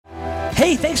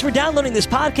Hey, thanks for downloading this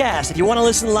podcast. If you want to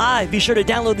listen live, be sure to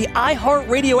download the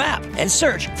iHeartRadio app and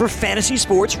search for Fantasy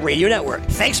Sports Radio Network.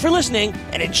 Thanks for listening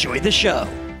and enjoy the show.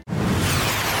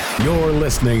 You're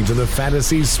listening to the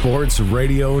Fantasy Sports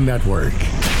Radio Network.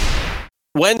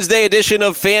 Wednesday edition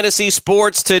of Fantasy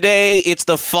Sports Today. It's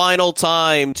the final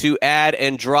time to add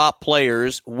and drop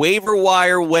players. Waiver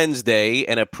Wire Wednesday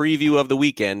and a preview of the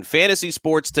weekend. Fantasy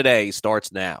Sports Today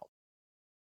starts now.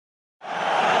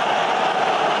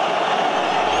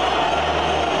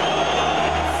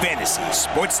 Fantasy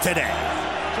Sports Today.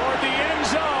 Toward the end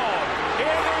zone.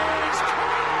 It is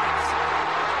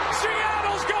caught!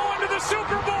 Seattle's going to the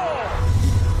Super Bowl.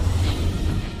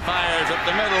 Fires up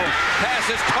the middle. Pass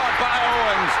is caught by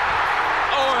Owens.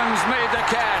 Owens made the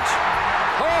catch.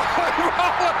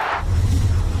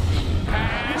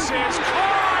 Pass is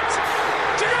caught.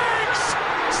 Diggs!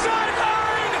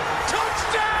 Sideline!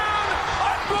 Touchdown!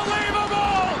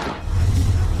 Unbelievable!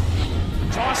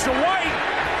 Toss to White.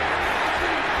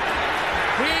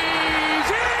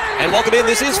 And welcome in.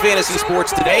 This is Fantasy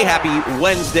Sports Today. Happy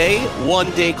Wednesday.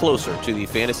 One day closer to the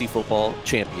Fantasy Football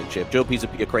Championship. Joe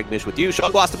Pisapia, Craig Mish with you.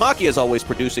 Sean Guastamacchi is always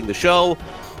producing the show.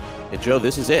 And Joe,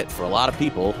 this is it for a lot of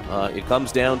people. It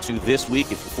comes down to this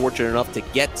week. If you're fortunate enough to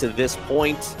get to this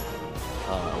point,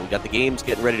 we got the games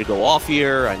getting ready to go off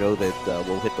here. I know that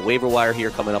we'll hit the waiver wire here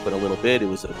coming up in a little bit. It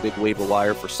was a big waiver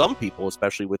wire for some people,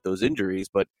 especially with those injuries.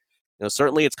 But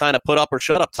certainly it's kind of put up or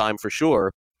shut up time for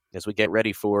sure as we get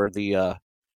ready for the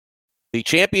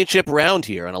championship round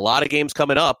here, and a lot of games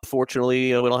coming up.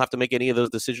 Fortunately, we don't have to make any of those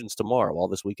decisions tomorrow, all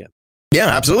this weekend. Yeah,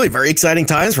 absolutely. Very exciting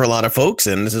times for a lot of folks.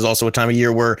 And this is also a time of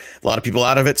year where a lot of people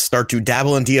out of it start to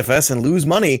dabble in DFS and lose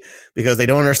money because they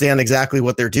don't understand exactly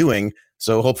what they're doing.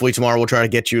 So hopefully tomorrow we'll try to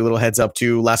get you a little heads up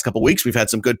to last couple of weeks. We've had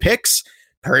some good picks.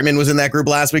 Perryman was in that group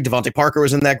last week. Devontae Parker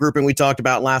was in that group, and we talked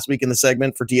about last week in the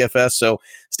segment for DFS. So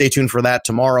stay tuned for that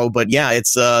tomorrow. But yeah,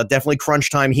 it's definitely crunch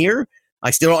time here. I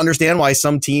still don't understand why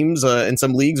some teams in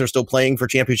some leagues are still playing for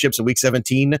championships in week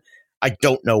 17. I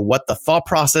don't know what the thought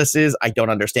process is. I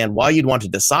don't understand why you'd want to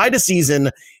decide a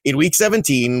season in week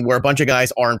 17 where a bunch of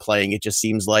guys aren't playing. It just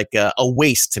seems like a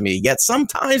waste to me. Yet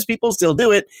sometimes people still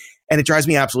do it, and it drives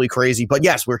me absolutely crazy. But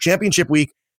yes, we're championship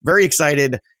week. Very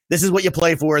excited. This is what you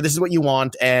play for. This is what you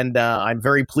want. And I'm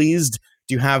very pleased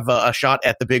to have a shot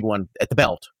at the big one, at the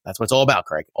belt. That's what it's all about,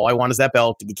 Craig. All I want is that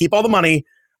belt. You keep all the money.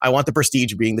 I want the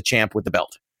prestige of being the champ with the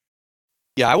belt.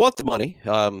 Yeah, I want the money.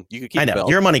 You can keep I know. the belt.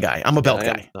 You're a money guy. I'm a belt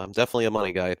guy. I'm definitely a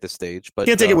money guy at this stage. But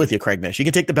you can't take it with you, Craig Mish. You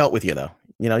can take the belt with you, though.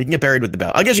 You can get buried with the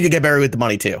belt. I guess you could get buried with the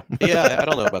money, too. Yeah, I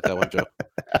don't know about that one, Joe.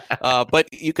 But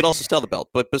you can also sell the belt.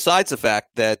 But besides the fact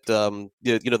that,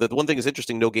 the one thing is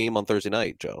interesting, no game on Thursday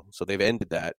night, Joe. So they've ended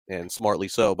that, and smartly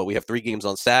so. But we have 3 games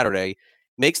on Saturday.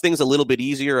 Makes things a little bit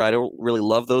easier. I don't really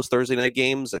love those Thursday night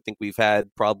games. I think we've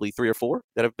had probably 3 or 4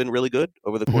 that have been really good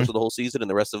over the course of the whole season, and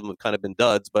the rest of them have kind of been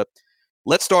duds. But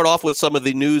let's start off with some of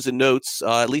the news and notes.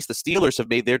 At least the Steelers have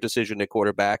made their decision at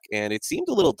quarterback, and it seemed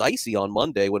a little dicey on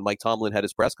Monday when Mike Tomlin had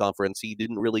his press conference. He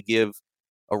didn't really give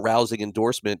a rousing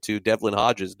endorsement to Devlin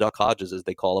Hodges, Duck Hodges as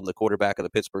they call him, the quarterback of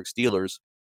the Pittsburgh Steelers.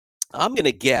 I'm going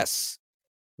to guess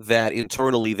that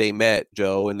internally they met,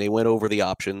 Joe, and they went over the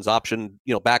options.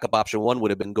 Backup option 1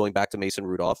 would have been going back to Mason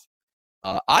Rudolph.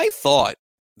 I thought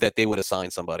that they would have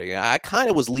signed somebody. I kind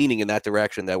of was leaning in that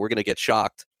direction, that we're going to get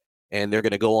shocked and they're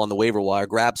going to go on the waiver wire,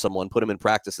 grab someone, put them in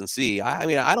practice and see.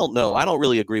 I don't know. I don't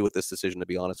really agree with this decision, to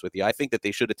be honest with you. I think that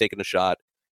they should have taken a shot.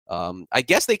 I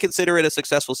guess they consider it a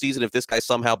successful season if this guy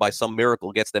somehow by some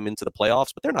miracle gets them into the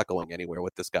playoffs, but they're not going anywhere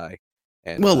with this guy.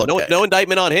 And no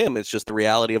indictment on him. It's just the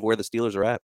reality of where the Steelers are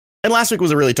at. And last week was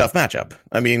a really tough matchup.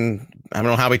 I mean, I don't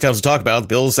know how many times to talk about it. The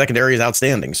Bills' secondary is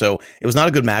outstanding. So it was not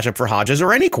a good matchup for Hodges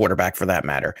or any quarterback for that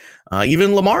matter.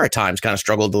 Even Lamar at times kind of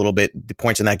struggled a little bit, the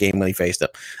points in that game when he faced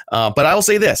it. But I will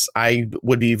say this. I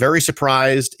would be very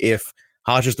surprised if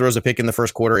Hodges throws a pick in the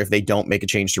first quarter if they don't make a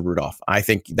change to Rudolph. I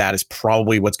think that is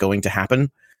probably what's going to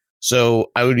happen. So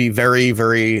I would be very,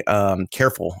 very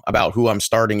careful about who I'm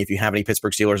starting if you have any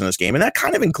Pittsburgh Steelers in this game. And that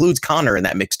kind of includes Connor in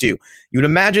that mix too. You would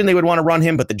imagine they would want to run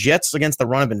him, but the Jets against the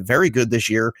run have been very good this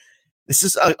year. This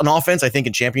is an offense, I think,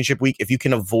 in championship week. If you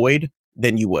can avoid,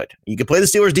 then you would. You could play the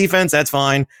Steelers defense, that's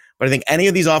fine. But I think any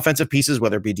of these offensive pieces,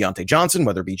 whether it be Deontay Johnson,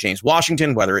 whether it be James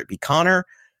Washington, whether it be Connor,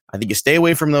 I think you stay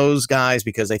away from those guys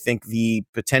because I think the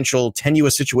potential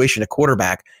tenuous situation at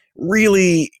quarterback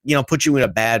really, put you in a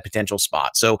bad potential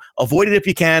spot. So avoid it if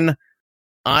you can.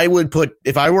 I would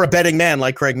if I were a betting man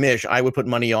like Craig Mish, I would put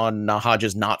money on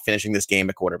Hodges not finishing this game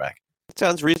at quarterback. It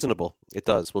sounds reasonable. It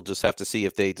does. We'll just have to see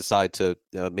if they decide to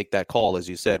make that call, as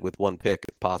you said, with one pick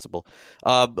if possible.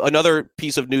 Another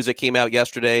piece of news that came out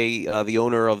yesterday, the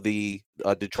owner of the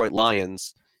Detroit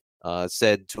Lions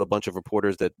said to a bunch of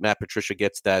reporters that Matt Patricia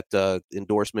gets that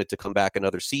endorsement to come back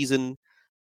another season.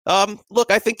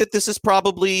 Look, I think that this is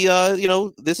probably,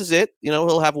 this is it.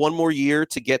 He'll have one more year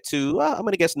to get to, I'm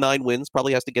going to guess 9 wins,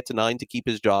 probably has to get to 9 to keep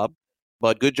his job.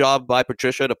 But good job by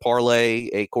Patricia to parlay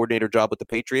a coordinator job with the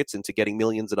Patriots into getting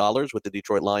millions of dollars with the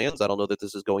Detroit Lions. I don't know that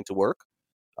this is going to work.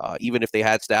 Even if they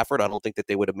had Stafford, I don't think that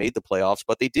they would have made the playoffs.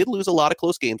 But they did lose a lot of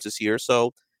close games this year.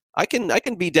 So I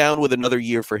can be down with another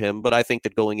year for him. But I think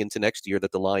that going into next year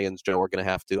that the Lions, Joe, are going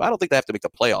to have to, I don't think they have to make the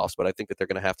playoffs, but I think that they're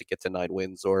going to have to get to 9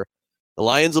 wins or the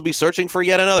Lions will be searching for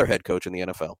yet another head coach in the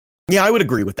NFL. Yeah, I would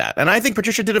agree with that. And I think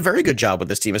Patricia did a very good job with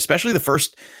this team, especially the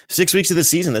first 6 weeks of the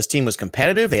season. This team was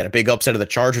competitive. They had a big upset of the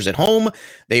Chargers at home.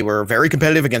 They were very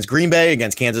competitive against Green Bay,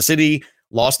 against Kansas City,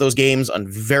 lost those games on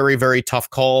very, very tough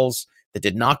calls that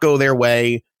did not go their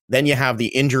way. Then you have the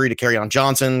injury to Kerryon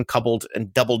Johnson coupled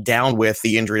and doubled down with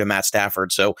the injury to Matt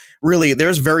Stafford. So really,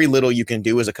 there's very little you can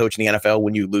do as a coach in the NFL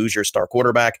when you lose your star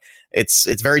quarterback. It's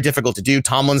very difficult to do.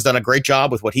 Tomlin's done a great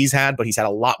job with what he's had, but he's had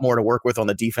a lot more to work with on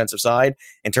the defensive side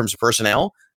in terms of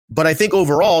personnel. But I think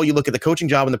overall, you look at the coaching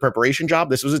job and the preparation job,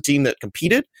 this was a team that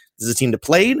competed. This is a team that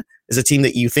played. This is a team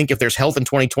that you think if there's health in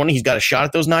 2020, he's got a shot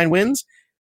at those 9 wins.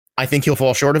 I think he'll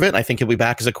fall short of it. I think he'll be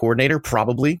back as a coordinator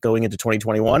probably going into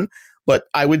 2021. But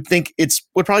I would think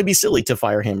would probably be silly to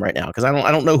fire him right now because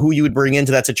I don't know who you would bring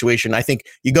into that situation. I think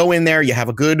you go in there, you have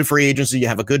a good free agency, you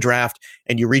have a good draft,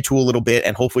 and you retool a little bit,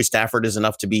 and hopefully Stafford is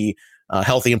enough to be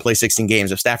healthy and play 16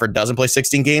 games. If Stafford doesn't play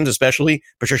 16 games, especially,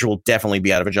 Patricia will definitely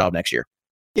be out of a job next year.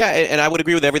 Yeah, and I would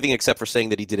agree with everything except for saying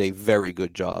that he did a very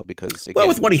good job because again,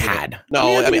 with what he had.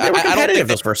 No, I mean, they were competitive I don't think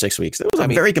those first 6 weeks. It was a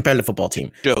very competitive football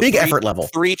team. Joe, big effort level.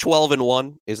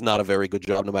 3-12-1 is not a very good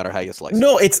job, no matter how you slice it.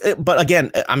 No, but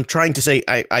again, I'm trying to say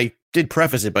I did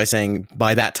preface it by saying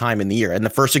by that time in the year, in the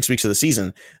first 6 weeks of the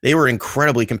season, they were an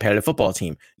incredibly competitive football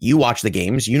team. You watch the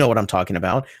games, you know what I'm talking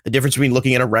about. The difference between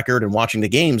looking at a record and watching the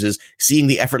games is seeing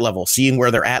the effort level, seeing where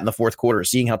they're at in the fourth quarter,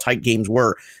 seeing how tight games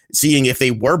were, seeing if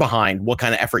they were behind, what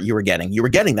kind of effort you were getting. You were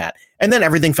getting that. And then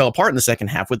everything fell apart in the second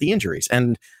half with the injuries.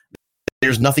 And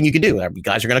there's nothing you can do.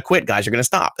 Guys are going to quit. Guys are going to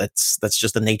stop. That's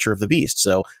just the nature of the beast.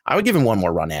 So I would give him one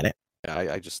more run at it.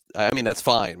 I mean, that's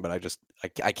fine, but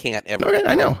I can't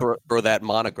ever throw that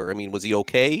moniker. I mean, was he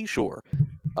okay? Sure.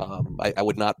 I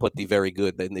would not put the very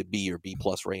good in the B or B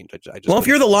plus range. Well, if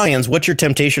you're the Lions, what's your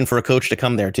temptation for a coach to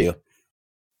come there to?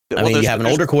 I mean, you have an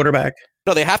older quarterback.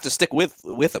 No, they have to stick with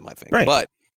him, I think. Right. But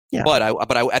yeah. But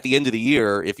at the end of the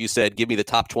year, if you said, give me the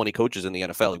top 20 coaches in the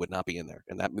NFL, he would not be in there.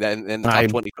 And the top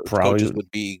 20 coaches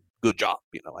would be good job.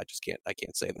 I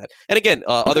can't say that. And again,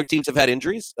 other teams have had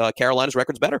injuries. Carolina's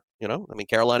record's better. I mean,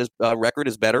 Carolina's record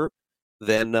is better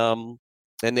than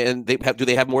and do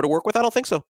they have more to work with? I don't think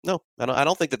so. No, I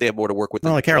don't think that they have more to work with.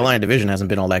 Well, the Carolina division hasn't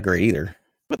been all that great either.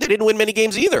 But they didn't win many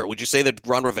games either. Would you say that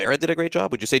Ron Rivera did a great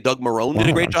job? Would you say Doug Marrone did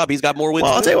a great job? He's got more wins.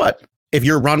 Well, I'll tell you what. If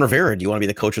you're Ron Rivera, do you want to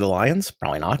be the coach of the Lions?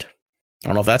 Probably not. I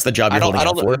don't know if that's the job you're holding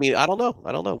out for. I mean, I don't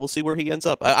know. We'll see where he ends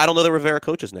up. I don't know that Rivera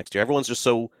coaches next year. Everyone's just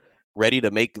so ready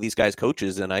to make these guys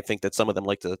coaches, and I think that some of them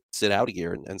like to sit out a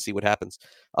year and see what happens.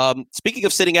 Speaking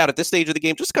of sitting out at this stage of the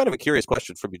game, just kind of a curious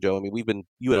question from you, Joe. I mean,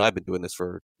 you and I have been doing this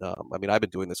for. I've been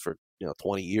doing this for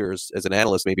 20 years as an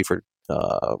analyst, maybe for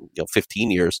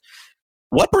 15 years.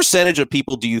 What percentage of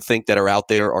people do you think that are out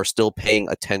there are still paying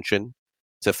attention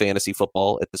to fantasy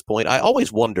football at this point? I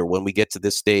always wonder when we get to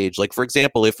this stage. Like, for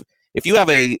example, if you have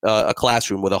a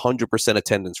classroom with 100%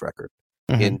 attendance record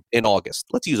in August,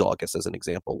 let's use August as an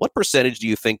example. What percentage do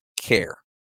you think care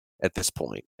at this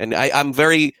point? And I'm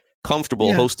very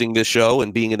comfortable hosting this show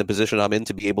and being in the position I'm in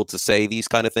to be able to say these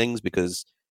kind of things because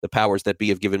the powers that be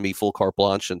have given me full carte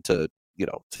blanche and to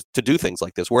do things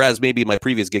like this. Whereas maybe in my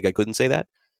previous gig, I couldn't say that.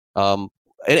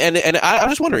 And I'm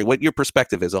just wondering what your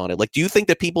perspective is on it. Like, do you think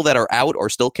that people that are out are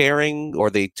still caring, or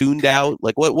they tuned out?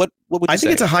 Like, what would you say? I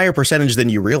think it's a higher percentage than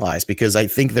you realize because I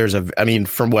think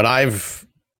from what I've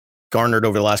garnered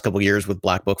over the last couple of years with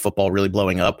Black Book football really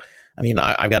blowing up. I mean,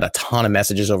 I've got a ton of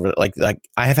messages over. Like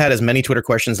I have had as many Twitter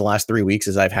questions the last 3 weeks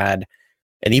as I've had,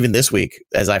 and even this week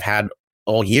as I've had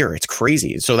all year. It's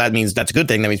crazy. So that means that's a good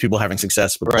thing. That means people are having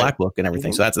success with Black Book and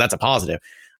everything. So that's a positive.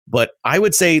 But I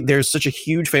would say there's such a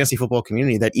huge fantasy football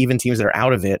community that even teams that are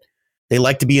out of it, they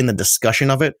like to be in the discussion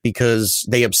of it because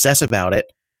they obsess about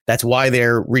it. That's why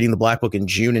they're reading the Black Book in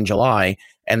June and July.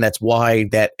 And that's why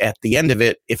that at the end of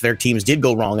it, if their teams did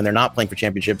go wrong and they're not playing for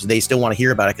championships, they still want to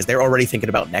hear about it because they're already thinking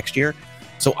about next year.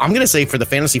 So I'm going to say for the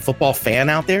fantasy football fan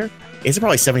out there, it's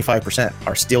probably 75%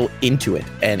 are still into it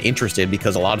and interested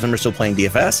because a lot of them are still playing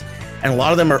DFS, and a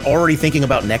lot of them are already thinking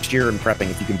about next year and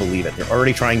prepping, if you can believe it. They're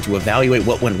already trying to evaluate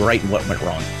what went right and what went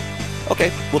wrong.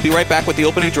 Okay, we'll be right back with the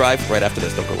opening drive right after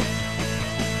this. Don't go away.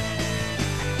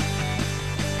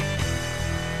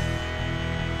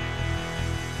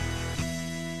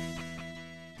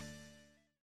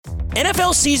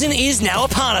 NFL season is now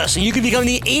upon us, and you can become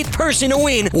the 8th person to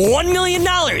win $1 million in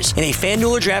a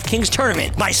FanDuel or DraftKings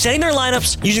tournament by setting their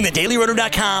lineups using the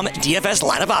DailyRoto.com DFS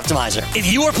Lineup Optimizer.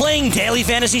 If you are playing daily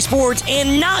fantasy sports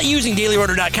and not using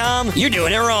DailyRoto.com, you're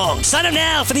doing it wrong. Sign up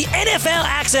now for the NFL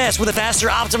access with a faster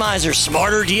optimizer,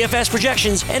 smarter DFS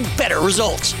projections, and better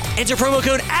results. Enter promo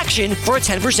code ACTION for a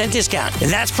 10% discount.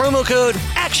 That's promo code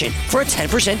ACTION for a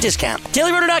 10% discount.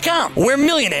 DailyRoto.com, where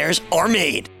millionaires are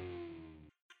made.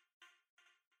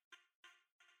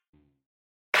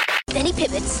 Then he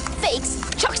pivots, fakes,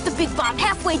 chucks the big bomb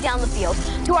halfway down the field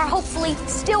to our hopefully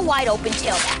still wide open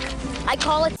tailback. I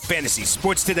call it Fantasy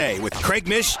Sports Today with Craig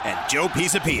Mish and Joe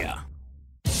Pisapia.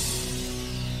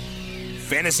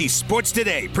 Fantasy Sports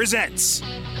Today presents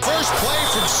first play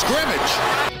from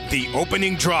scrimmage. The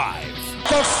opening drive.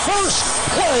 The first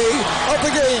play of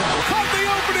the game. Caught the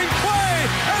opening play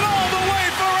and all the way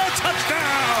for a touchdown.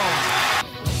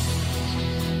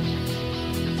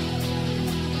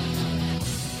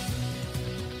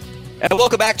 And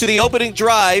welcome back to the opening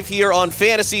drive here on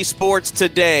Fantasy Sports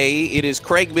Today. It is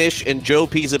Craig Mish and Joe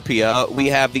Pisapia. We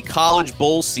have the College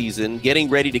Bowl season getting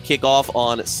ready to kick off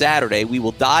on Saturday. We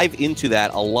will dive into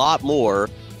that a lot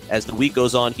more as the week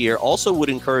goes on here. Also would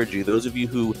encourage you, those of you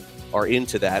who are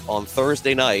into that, on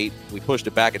Thursday night, we pushed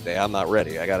it back a day. I'm not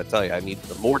ready. I got to tell you, I need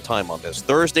more time on this.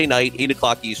 Thursday night, 8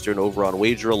 o'clock Eastern over on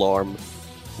Wager Alarm.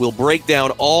 We'll break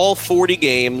down all 40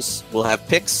 games. We'll have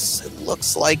picks, it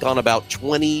looks like, on about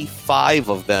 25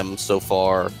 of them so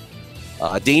far.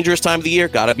 Dangerous time of the year.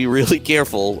 Got to be really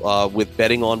careful with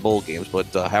betting on bowl games. But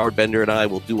Howard Bender and I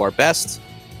will do our best.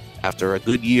 After a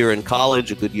good year in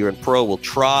college, a good year in pro, we'll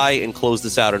try and close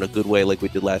this out in a good way like we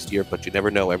did last year. But you never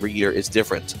know. Every year is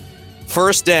different.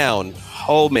 First down.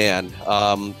 Oh, man.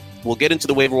 We'll get into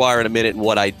the waiver wire in a minute and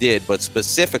what I did. But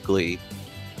specifically,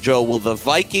 Joe, will the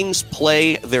Vikings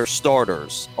play their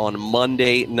starters on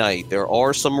Monday night? There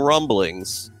are some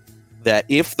rumblings that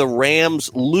if the Rams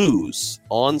lose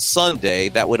on Sunday,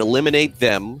 that would eliminate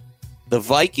them. The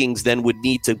Vikings then would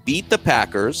need to beat the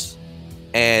Packers,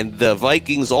 and the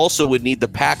Vikings also would need the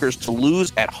Packers to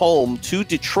lose at home to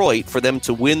Detroit for them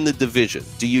to win the division.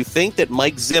 Do you think that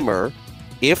Mike Zimmer,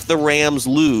 if the Rams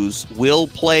lose, will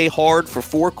play hard for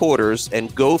 4 quarters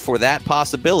and go for that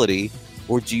possibility?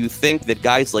 Or do you think that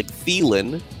guys like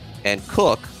Thielen and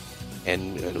Cook,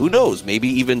 and who knows, maybe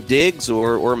even Diggs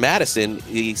or Madison,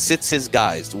 he sits his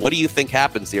guys? What do you think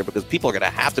happens here? Because people are going to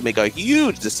have to make a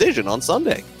huge decision on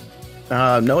Sunday.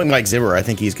 Knowing Mike Zimmer, I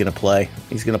think he's going to play.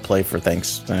 He's going to play for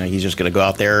things. He's just going to go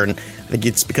out there, and I think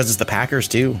it's because it's the Packers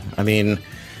too. I mean,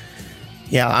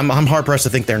 yeah, I'm hard pressed to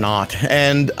think they're not,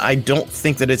 and I don't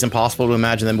think that it's impossible to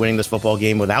imagine them winning this football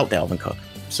game without Dalvin Cook.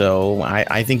 So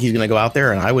I think he's going to go out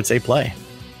there, and I would say play.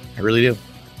 I really do.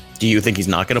 Do you think he's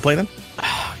not going to play them?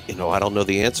 I don't know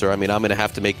the answer. I mean, I'm going to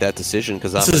have to make that decision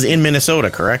because this is in Minnesota,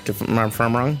 correct? If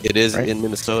I'm wrong, it is right? In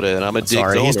Minnesota, and I'm a Diggs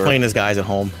owner. He's playing his guys at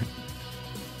home.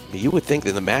 You would think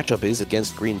that the matchup is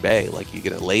against Green Bay. Like, you're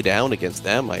going to lay down against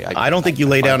them. I don't think you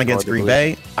lay down against Green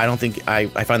Bay. I don't think I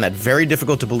find that very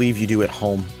difficult to believe you do at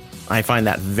home. I find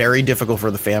that very difficult for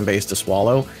the fan base to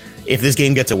swallow. If this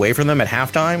game gets away from them at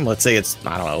halftime, let's say it's,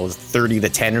 I don't know,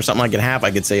 30-10 or something like at half, I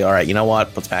could say, all right, you know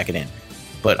what, let's pack it in.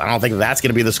 But I don't think that's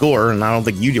going to be the score, and I don't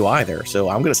think you do either. So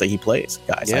I'm going to say he plays,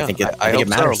 guys. Yeah, I think it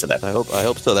matters to them. I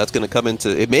hope so. That's going to come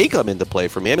into, it may come into play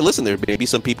for me. I mean, listen, there maybe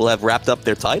some people have wrapped up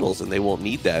their titles and they won't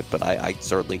need that, but I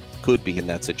certainly could be in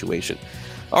that situation.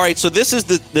 All right, so this is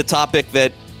the topic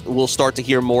that we'll start to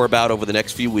hear more about over the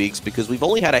next few weeks, because we've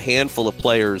only had a handful of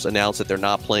players announce that they're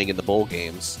not playing in the bowl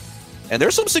games. And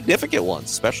there's some significant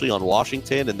ones, especially on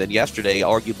Washington. And then yesterday,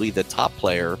 arguably the top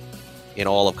player in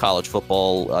all of college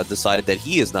football decided that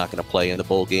he is not going to play in the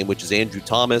bowl game, which is Andrew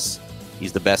Thomas.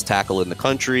 He's the best tackle in the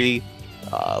country.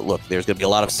 Look, there's going to be a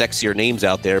lot of sexier names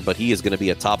out there, but he is going to be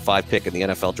a top 5 pick in the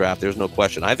NFL draft. There's no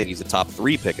question. I think he's a top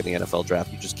 3 pick in the NFL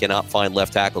draft. You just cannot find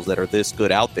left tackles that are this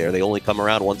good out there. They only come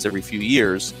around once every few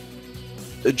years.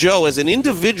 Joe, as an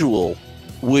individual,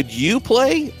 would you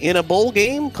play in a bowl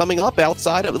game coming up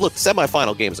outside of, look,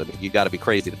 semifinal games? I mean, you got to be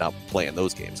crazy to not play in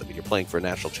those games. I mean, you're playing for a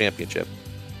national championship.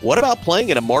 What about playing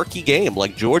in a marquee game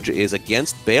like Georgia is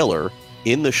against Baylor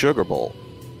in the Sugar Bowl?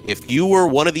 If you were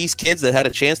one of these kids that had a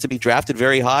chance to be drafted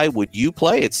very high, would you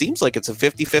play? It seems like it's a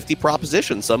 50-50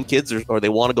 proposition. Some kids or they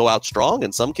want to go out strong,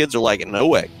 and some kids are like, no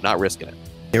way, not risking it.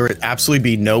 There would absolutely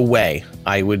be no way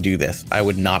I would do this. I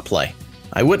would not play.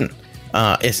 I wouldn't.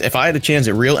 If I had a chance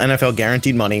at real NFL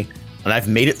guaranteed money, and I've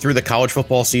made it through the college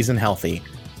football season healthy,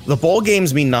 the bowl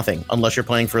games mean nothing unless you're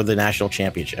playing for the national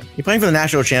championship. You're playing for the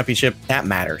national championship, that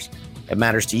matters. It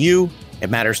matters to you.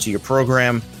 It matters to your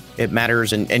program. It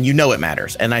matters, and you know it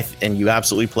matters, and you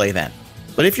absolutely play then.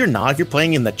 But if you're not, if you're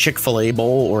playing in the Chick-fil-A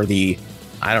Bowl or the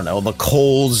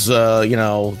Kohl's,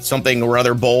 something or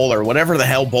other bowl or whatever the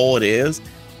hell bowl it is,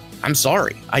 I'm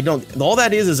sorry. All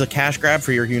that is a cash grab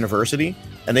for your university,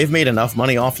 and they've made enough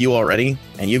money off you already,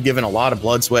 and you've given a lot of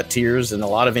blood, sweat, tears, and a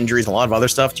lot of injuries and a lot of other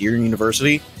stuff to your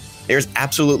university. There's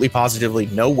absolutely positively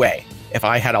no way, if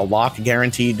I had a locked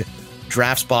guaranteed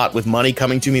draft spot with money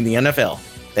coming to me in the NFL,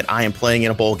 that I am playing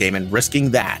in a bowl game and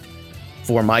risking that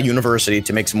for my university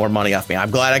to make some more money off me.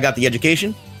 I'm glad I got the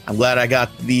education. I'm glad I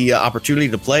got the opportunity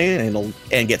to play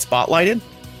and get spotlighted.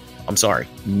 I'm sorry.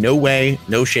 No way,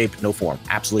 no shape, no form.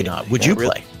 Absolutely not. Would you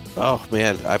play? Oh,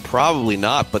 man, I probably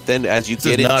not. But then as you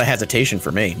get into... not a hesitation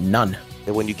for me. None.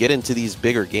 And when you get into these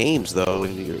bigger games, though,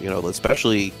 and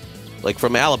especially... Like,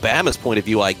 from Alabama's point of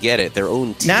view, I get it. Their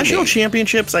own team. National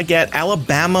championships, I get.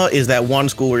 Alabama is that one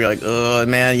school where you're like, oh,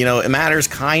 man, it matters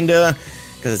kind of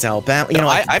because it's Alabama.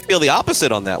 I feel the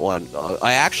opposite on that one.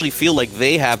 I actually feel like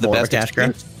they have the best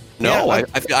experience. No, yeah,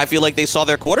 I feel like they saw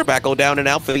their quarterback go down and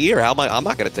out for the year. I'm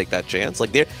not going to take that chance.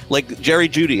 Like Jerry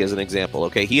Jeudy as an example.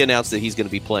 Okay, he announced that he's going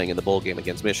to be playing in the bowl game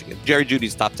against Michigan. Jerry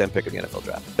Judy's top 10 pick in the NFL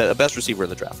draft, the best receiver in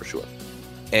the draft for sure.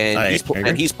 And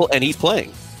he's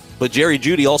playing. But Jerry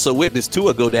Jeudy also witnessed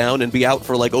Tua go down and be out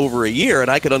for like over a year,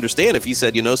 and I could understand if he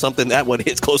said, something, that one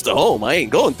hits close to home. I ain't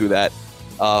going through that.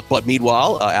 But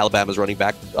meanwhile, Alabama's running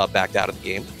back backed out of the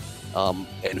game.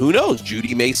 And who knows?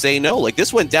 Jeudy may say no. Like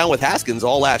this went down with Haskins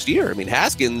all last year. I mean,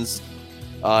 Haskins'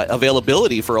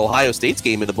 availability for Ohio State's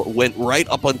game went right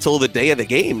up until the day of the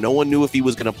game. No one knew if he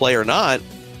was going to play or not.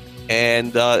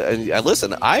 And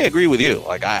listen, I agree with you.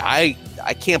 Like I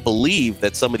can't believe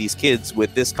that some of these kids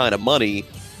with this kind of money.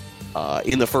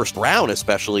 In the first round,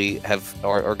 especially,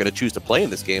 are going to choose to play in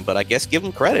this game. But I guess give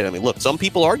them credit. I mean, look, some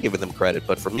people are giving them credit,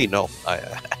 but for me, no,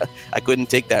 I couldn't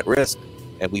take that risk.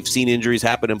 And we've seen injuries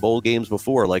happen in bowl games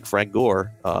before, like Frank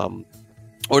Gore,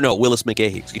 Willis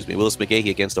McGahee. Willis McGahee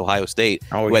against Ohio State,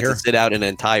 who had to sit out an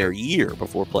entire year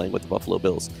before playing with the Buffalo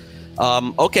Bills.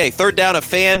 Okay, third down, a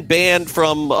fan banned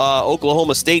from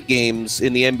Oklahoma State games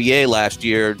in the NBA last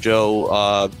year.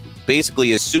 Joe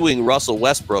basically is suing Russell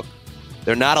Westbrook.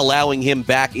 They're not allowing him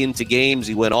back into games.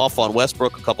 He went off on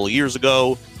Westbrook a couple of years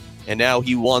ago, and now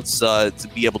he wants to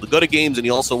be able to go to games, and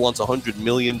he also wants $100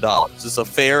 million. This is a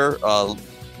fair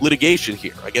litigation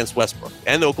here against Westbrook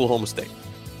and Oklahoma State.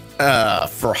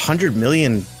 For $100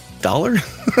 million?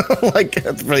 Like,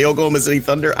 for the Oklahoma City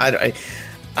Thunder? I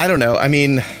don't know. I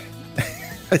mean,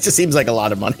 it just seems like a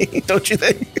lot of money, don't you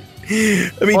think?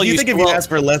 I mean, do you think if you ask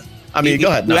for less... I mean, go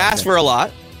ahead. You ask for a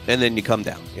lot. And then you come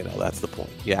down, that's the point.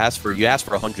 You ask for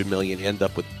 $100 million, you end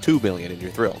up with $2 million, and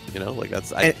you're thrilled, like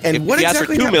that's. And what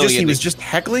exactly happened? He was just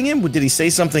heckling him. Did he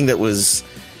say something that was?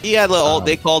 Yeah,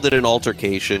 they called it an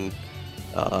altercation.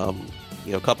 A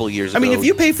couple of years ago. I mean, if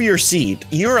you pay for your seat,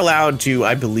 you're allowed to,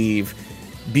 I believe,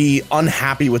 be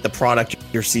unhappy with the product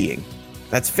you're seeing.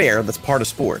 That's fair. That's part of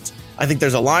sports. I think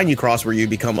there's a line you cross where you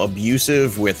become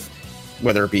abusive with.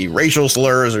 Whether it be racial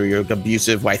slurs or you're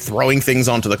abusive by throwing things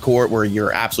onto the court where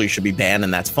you're absolutely should be banned,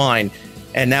 and that's fine.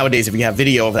 And nowadays, if you have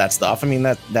video of that stuff, I mean,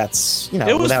 that's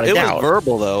without a doubt. It was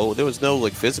verbal, though. There was no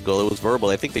physical. It was verbal.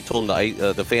 I think they told him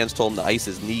the fans told him to ice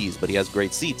his knees, but he has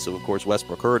great seats. So of course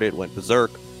Westbrook heard it, went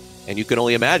berserk, and you can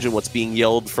only imagine what's being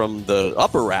yelled from the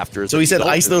upper rafters. So he said,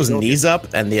 ice those knees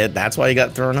up, and that's why he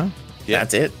got thrown out. Yeah.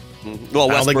 That's it.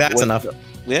 Well, I don't think that's enough.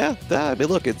 Yeah, I mean,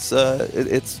 look, it's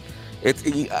the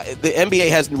NBA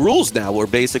has rules now where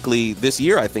basically this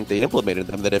year I think they implemented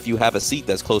them that if you have a seat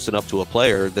that's close enough to a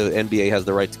player, the NBA has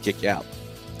the right to kick you out.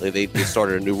 They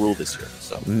started a new rule this year.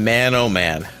 So man, oh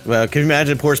man. Well, can you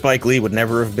imagine poor Spike Lee would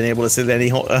never have been able to sit at any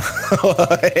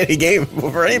game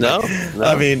for anybody? No.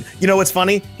 I mean, what's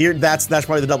funny? Here that's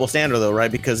probably the double standard though,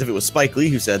 right? Because if it was Spike Lee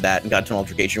who said that and got to an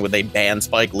altercation, would they ban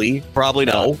Spike Lee? Probably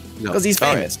no. Because he's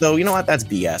famous. So you know what? That's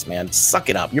BS, man. Suck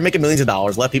it up. You're making millions of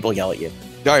dollars. Let people yell at you.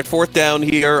 All right, fourth down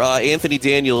here. Anthony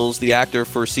Daniels, the actor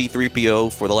for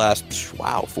C-3PO for the last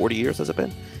 40 years, has it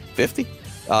been? 50?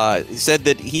 He said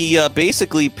that he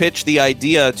basically pitched the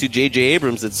idea to J.J.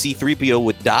 Abrams that C-3PO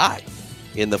would die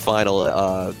in the final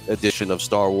edition of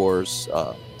Star Wars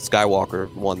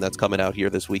Skywalker, one that's coming out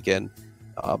here this weekend.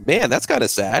 Man, that's kind of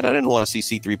sad. I didn't want to see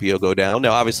C-3PO go down.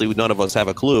 Now, obviously, none of us have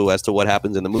a clue as to what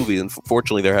happens in the movie, and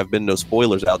fortunately, there have been no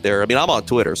spoilers out there. I mean, I'm on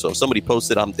Twitter, so if somebody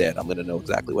posted I'm dead, I'm going to know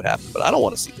exactly what happened, but I don't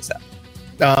want to see this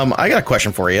happen. I got a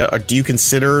question for you. Do you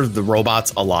consider the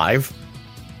robots alive?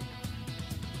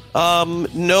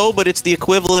 No, but it's the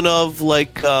equivalent of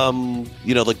like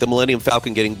the Millennium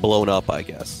Falcon getting blown up, I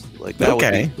guess. Like that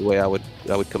would be the way I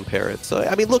would compare it. So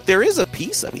I mean, look, there is a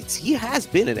piece. I mean, he has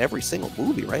been in every single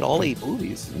movie, right? All 8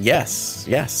 movies. Yes,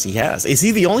 he has. Is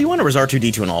he the only one, or is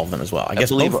R2-D2 in all of them as well? I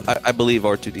believe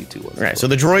R2-D2 was. Right. So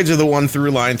the droids are the one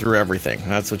through line through everything.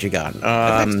 That's what you got.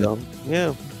 I think so.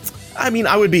 Yeah. I mean,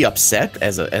 I would be upset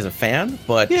as a fan,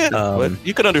 but but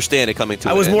you could understand it coming to.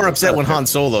 I was more upset when Han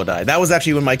Solo died. That was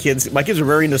actually when my kids were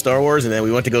very into Star Wars, and then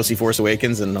we went to go see Force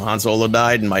Awakens, and Han Solo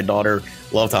died, and my daughter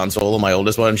loved Han Solo, my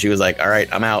oldest one. And she was like, "All right,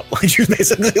 I'm out." Like she was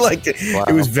basically like, wow.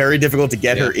 It was very difficult to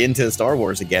get her into Star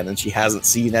Wars again, and she hasn't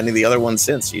seen any of the other ones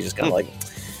since. She's just kind of like,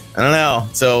 I don't know.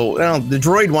 So the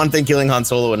droid one thing, killing Han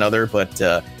Solo another, but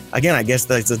again, I guess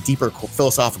that's a deeper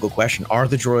philosophical question: are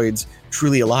the droids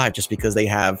truly alive just because they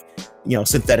have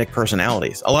synthetic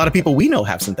personalities? A lot of people we know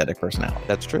have synthetic personalities.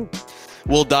 That's true.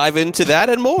 We'll dive into that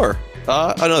and more.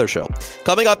 Another show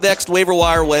coming up next. Waiver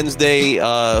Wire Wednesday.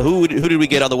 Who did we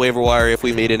get on the waiver wire? If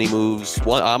we made any moves?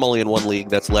 I'm only in one league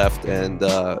that's left, and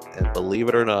believe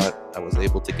it or not, I was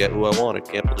able to get who I wanted.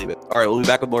 Can't believe it. All right, we'll be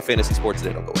back with more fantasy sports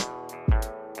today. Don't go away.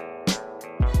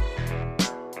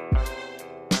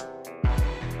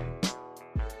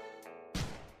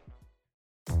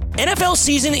 NFL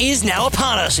season is now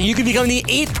upon us, and you can become the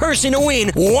 8th person to win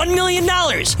 $1 million in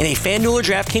a FanDuel or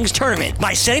DraftKings tournament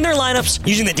by setting their lineups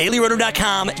using the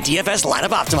DailyRoto.com DFS lineup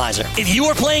optimizer. If you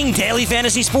are playing daily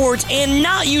fantasy sports and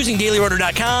not using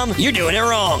DailyRoto.com, you're doing it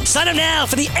wrong. Sign up now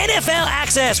for the NFL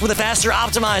access with a faster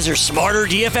optimizer, smarter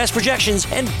DFS projections,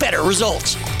 and better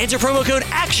results. Enter promo code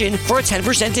ACTION for a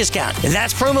 10% discount.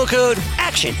 That's promo code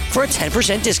ACTION for a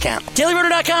 10% discount.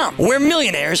 DailyRoto.com, where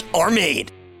millionaires are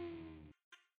made.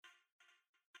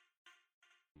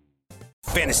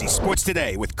 Fantasy Sports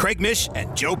Today with Craig Mish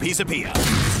and Joe Pisapia.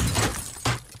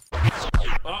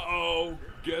 Uh-oh.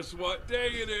 Guess what day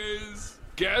it is?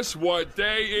 Guess what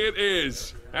day it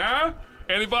is? Huh?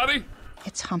 Anybody?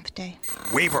 It's hump day.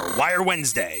 Waiver Wire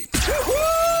Wednesday.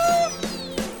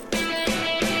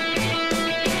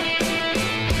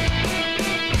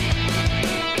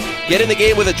 Get in the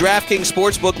game with a DraftKings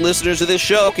Sportsbook. Listeners of this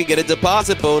show can get a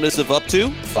deposit bonus of up to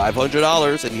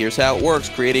 $500. And here's how it works.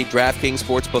 Create a DraftKings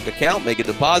Sportsbook account, make a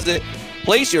deposit,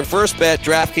 place your first bet.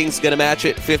 DraftKings is going to match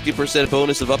it. 50%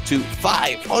 bonus of up to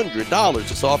 $500.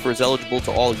 This offer is eligible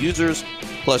to all users.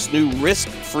 Plus, new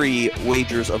risk-free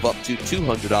wagers of up to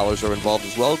 $200 are involved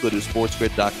as well. Go to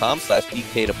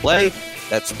sportsgrid.com/DK to play.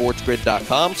 That's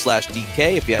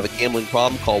sportsgrid.com/DK. If you have a gambling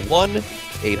problem, call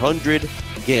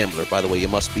 1-800-GAMBLER. By the way, you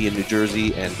must be in New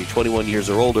Jersey and be 21 years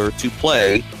or older to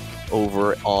play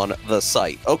over on the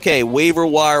site. Okay, Waiver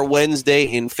Wire Wednesday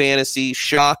in fantasy.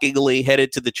 Shockingly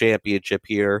headed to the championship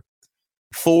here.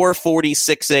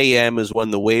 4:46 a.m. is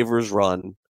when the waivers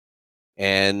run.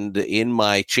 And in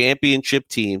my championship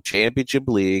team, championship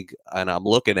league, and I'm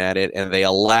looking at it, and they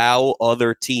allow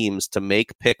other teams to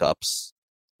make pickups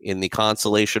in the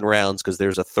consolation rounds because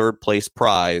there's a third place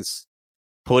prize.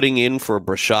 Putting in for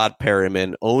Brashad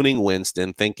Perriman, owning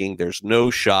Winston, thinking there's no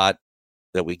shot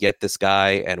that we get this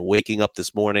guy, and waking up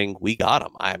this morning, we got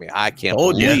him. I mean, I can't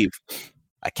believe.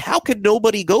 Like, how could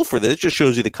nobody go for this? It just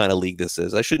shows you the kind of league this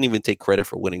is. I shouldn't even take credit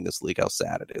for winning this league, how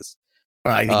sad it is.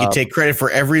 I think you take credit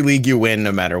for every league you win,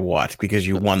 no matter what, because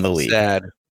you won the league.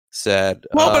 Sad.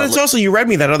 Well, but it's also, you read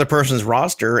me that other person's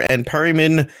roster, and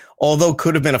Perryman, although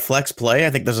could have been a flex play, I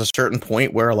think there's a certain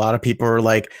point where a lot of people are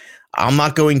like, I'm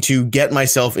not going to get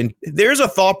myself in. There's a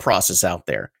thought process out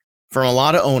there from a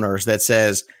lot of owners that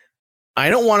says,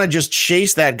 I don't want to just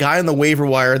chase that guy on the waiver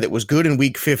wire that was good in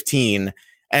week 15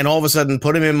 and all of a sudden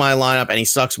put him in my lineup and he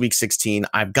sucks week 16.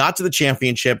 I've got to the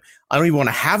championship. I don't even want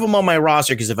to have him on my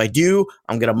roster because if I do,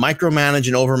 I'm going to micromanage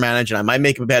and overmanage and I might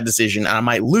make a bad decision and I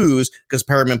might lose because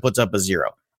Perriman puts up a 0.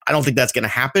 I don't think that's going to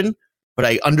happen, but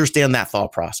I understand that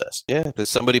thought process. Yeah, because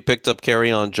somebody picked up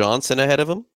Kerryon Johnson ahead of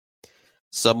him.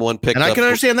 Someone picked up... And I can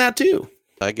understand that too.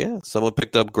 I guess. Someone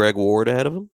picked up Greg Ward ahead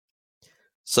of him.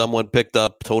 Someone picked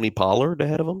up Tony Pollard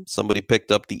ahead of him. Somebody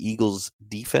picked up the Eagles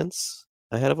defense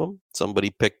ahead of him.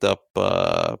 Somebody picked up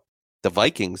the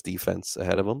Vikings defense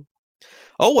ahead of him.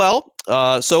 Oh, well.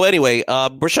 So anyway,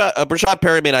 Brashad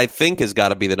Perriman, I think, has got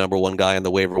to be the number one guy on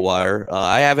the waiver wire.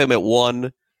 I have him at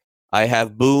 1. I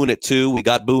have Boone at 2. We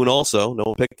got Boone also. No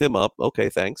one picked him up. Okay,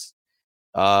 thanks.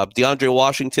 DeAndre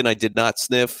Washington, I did not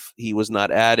sniff. He was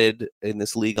not added in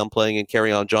this league I'm playing in.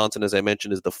 Kerryon Johnson, as I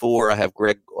mentioned, is the 4. I have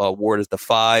Greg Ward as the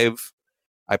 5.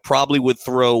 I probably would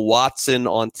throw Watson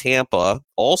on Tampa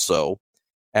also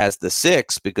as the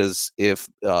 6 because if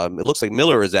it looks like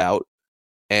Miller is out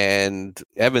and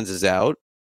Evans is out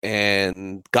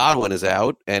and Godwin is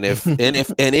out, and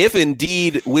if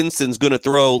indeed Winston's going to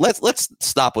throw, let's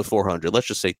stop with 400. Let's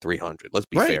just say 300. Let's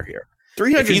be fair here.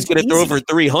 300. If he's going to throw for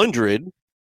 300,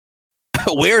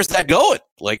 where's that going?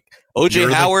 Like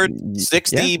OJ Howard,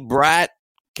 60, Bratt,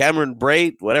 Cameron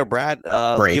Brate, whatever, Bratt,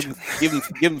 give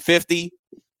him 50.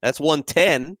 That's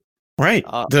 110. Right.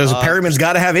 Perryman's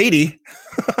got to have 80.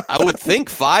 I would think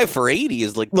 5 for 80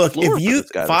 is like, look, if you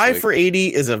 5 for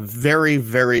 80 is a very,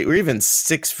 very, or even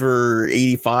 6 for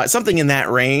 85, something in that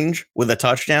range with a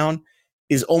touchdown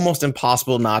is almost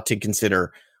impossible not to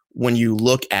consider when you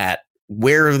look at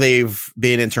where they've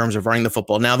been in terms of running the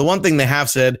football. Now, the one thing they have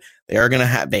said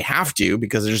they have to,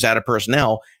 because they're just out of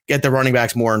personnel, get the running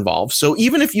backs more involved. So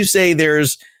even if you say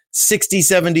there's 60,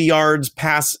 70 yards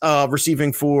pass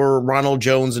receiving for Ronald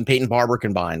Jones and Peyton Barber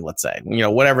combined, let's say,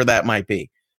 whatever that might be,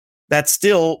 that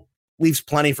still leaves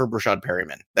plenty for Brashad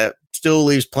Perryman. That still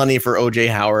leaves plenty for OJ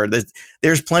Howard.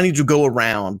 There's plenty to go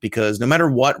around because no matter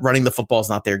what, running the football is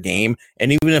not their game.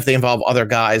 And even if they involve other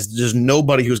guys, there's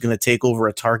nobody who's going to take over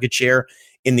a target share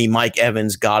in the Mike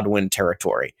Evans, Godwin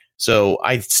territory. So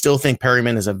I still think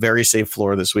Perryman is a very safe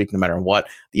floor this week, no matter what.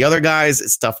 The other guys,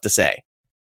 it's tough to say.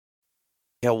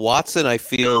 Yeah, Watson, I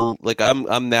feel like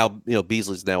I'm now,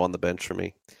 Beasley's now on the bench for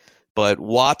me. But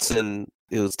Watson,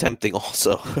 it was tempting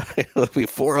also.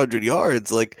 400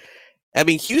 yards.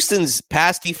 Houston's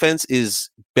pass defense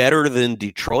is better than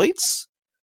Detroit's,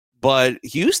 but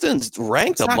Houston's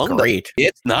ranked among them.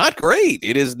 It's not great.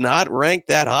 It is not ranked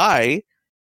that high.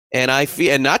 And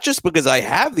and not just because I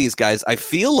have these guys, I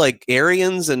feel like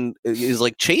Arians is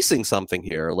like chasing something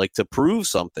here, like to prove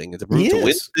something, to prove to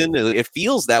Winston. It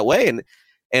feels that way.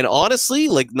 And honestly,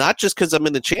 not just because I'm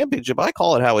in the championship, I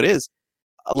call it how it is.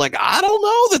 I don't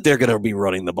know that they're going to be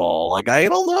running the ball. I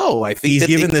don't know. I think he's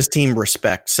given this team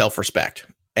self-respect.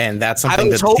 And that's something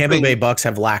that the Tampa Bay Bucks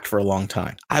have lacked for a long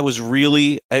time. I was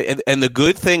really, and the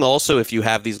good thing also, if you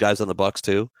have these guys on the Bucks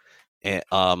too,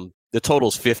 the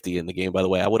total's 50 in the game, by the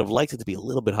way. I would have liked it to be a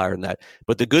little bit higher than that.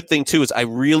 But the good thing, too, is I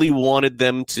really wanted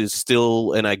them to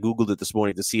still, and I Googled it this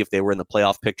morning to see if they were in the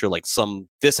playoff picture,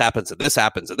 this happens, and this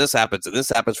happens, and this happens, and this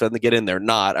happens for them to get in. They're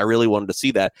not. I really wanted to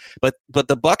see that. But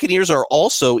the Buccaneers are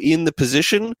also in the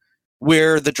position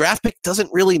where the draft pick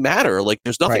doesn't really matter.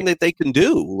 There's nothing that they can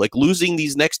do. Losing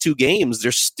these next 2 games,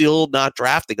 they're still not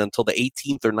drafting until the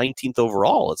 18th or 19th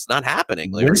overall. It's not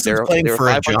happening. They're playing for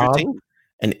a job, team.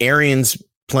 And Arians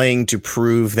playing to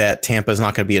prove that Tampa is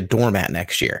not going to be a doormat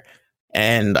next year.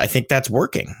 And I think that's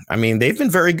working. I mean, they've been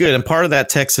very good. And part of that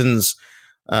Texans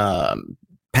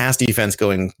pass defense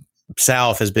going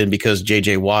south has been because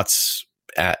J.J. Watt's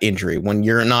injury. When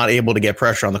you're not able to get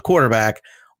pressure on the quarterback,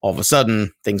 all of a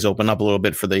sudden things open up a little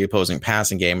bit for the opposing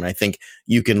passing game. And I think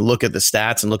you can look at the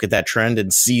stats and look at that trend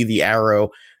and see the arrow,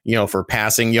 for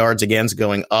passing yards against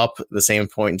going up the same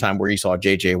point in time where you saw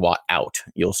JJ Watt out.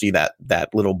 You'll see that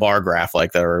little bar graph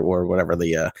like that or whatever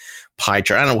the pie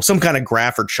chart. I don't know, some kind of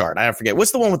graph or chart. I forget.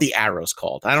 What's the one with the arrows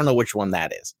called? I don't know which one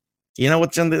that is. Do you know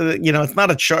what's in the, it's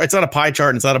not a chart. It's not a pie chart.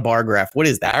 And it's not a bar graph. What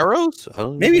is that? Arrows?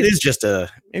 Maybe it is just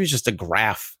a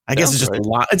graph. I guess it's just a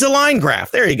line. It's a line graph.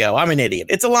 There you go. I'm an idiot.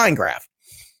 It's a line graph.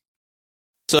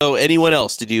 So anyone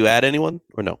else? Did you add anyone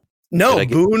or no? No,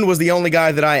 Boone was the only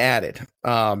guy that I added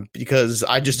because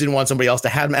I just didn't want somebody else to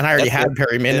have him. And I already had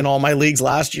Perryman in all my leagues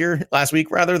last week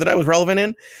that I was relevant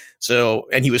in. So,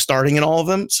 and he was starting in all of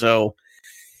them. So,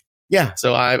 yeah.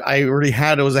 So I already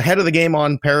was ahead of the game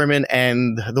on Perryman,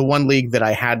 and the one league that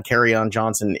I had Kerryon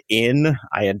Johnson in,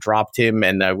 I had dropped him,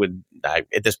 and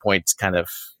at this point, it's kind of,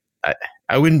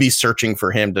 I wouldn't be searching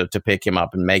for him to pick him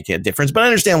up and make a difference, but I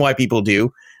understand why people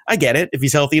do. I get it. If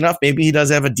he's healthy enough, maybe he does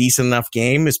have a decent enough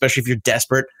game, especially if you're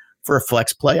desperate for a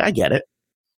flex play. I get it.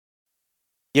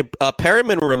 Yeah,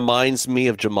 Perryman reminds me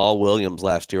of Jamal Williams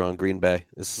last year on Green Bay.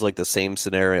 This is like the same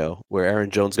scenario where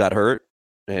Aaron Jones got hurt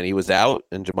and he was out,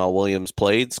 and Jamal Williams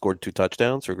played, scored 2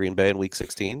 touchdowns for Green Bay in Week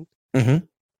 16.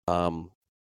 Mm-hmm.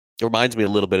 It reminds me a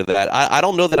little bit of that. I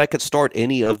don't know that I could start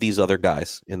any of these other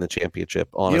guys in the championship,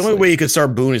 honestly. The only way you could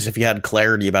start Boone is if you had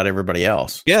clarity about everybody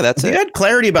else. Yeah, that's it. If you had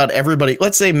clarity about everybody.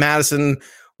 Let's say Madison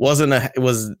was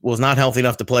not healthy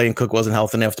enough to play and Cook wasn't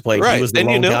healthy enough to play. Right. He was the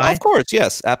lone guy. Of course,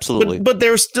 yes, absolutely. But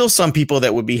there's still some people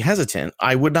that would be hesitant.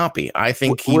 I would not be. I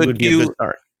think he would be a good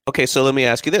start. Okay, so let me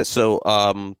ask you this. So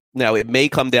now it may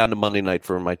come down to Monday night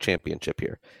for my championship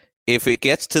here. If it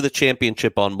gets to the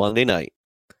championship on Monday night,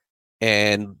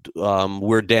 and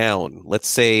we're down, let's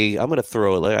say, I got to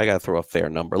throw a fair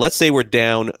number. Let's say we're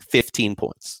down 15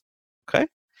 points. Okay.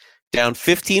 Down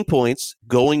 15 points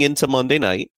going into Monday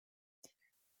night,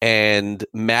 and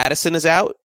Madison is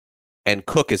out and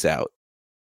Cook is out.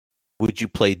 Would you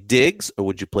play Diggs or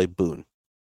would you play Boone?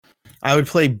 I would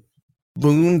play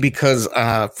Boone because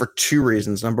for two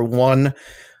reasons. Number one,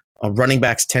 running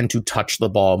backs tend to touch the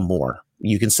ball more.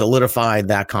 You can solidify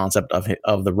that concept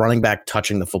of the running back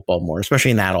touching the football more,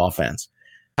 especially in that offense.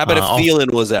 How about if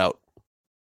Thielen was out?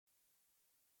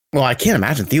 Well, I can't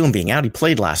imagine Thielen being out. He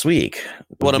played last week.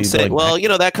 What I'm saying, well,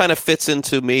 that kind of fits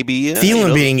into maybe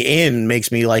Thielen being in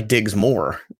makes me like Diggs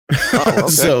more. Oh, okay.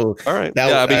 So all right,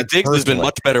 Diggs has been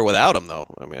much better without him,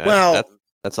 though. I mean,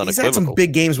 that's unequivocal. He's had some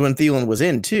big games when Thielen was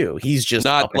in too. He's just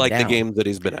not like the games that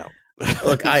he's been out.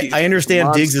 Look, I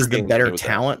understand Diggs is the better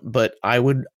talent, but I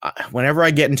would, whenever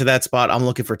I get into that spot, I'm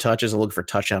looking for touches. I'm looking for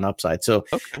touchdown upside. So,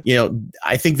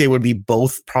 I think they would be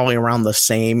both probably around the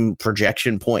same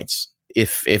projection points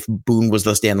if Boone was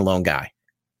the standalone guy.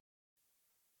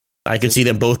 I could see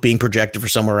them both being projected for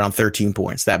somewhere around 13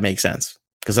 points. That makes sense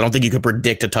because I don't think you could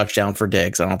predict a touchdown for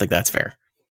Diggs. I don't think that's fair.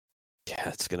 Yeah,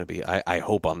 it's going to be. I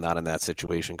hope I'm not in that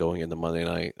situation going into Monday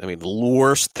night. I mean, the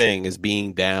worst thing is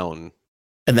being down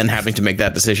and then having to make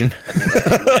that decision.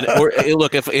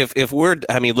 Look, if we're,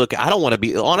 I don't want to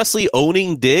be, honestly,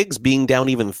 owning Diggs, being down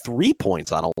even 3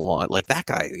 points, I don't want. Like, that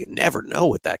guy, you never know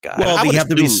with that guy. Well, you have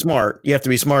to be smart. You have to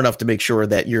be smart enough to make sure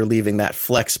that you're leaving that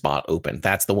flex spot open.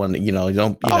 That's the one that, you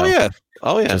don't. Yeah.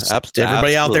 Absolutely.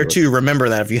 Everybody out there, too, remember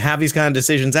that if you have these kind of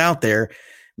decisions out there,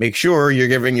 make sure you're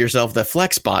giving yourself the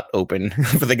flex spot open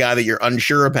for the guy that you're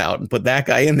unsure about and put that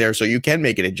guy in there so you can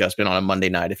make an adjustment on a Monday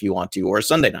night if you want to, or a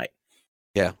Sunday night.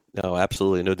 Yeah, no,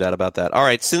 absolutely. No doubt about that. All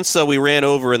right. Since we ran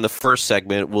over in the first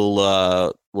segment,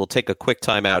 we'll take a quick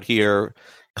time out here.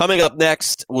 Coming up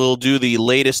next, we'll do the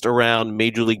latest around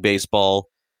Major League Baseball.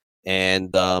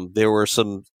 And there were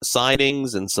some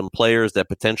signings and some players that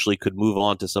potentially could move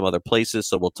on to some other places.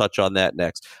 So we'll touch on that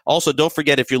next. Also, don't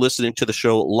forget, if you're listening to the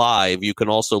show live, you can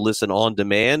also listen on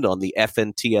demand on the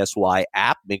FNTSY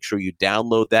app. Make sure you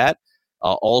download that.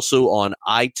 Also on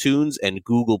iTunes and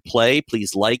Google Play,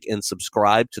 please like and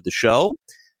subscribe to the show.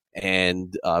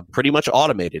 And pretty much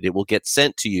automated. It will get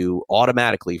sent to you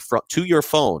automatically to your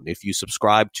phone if you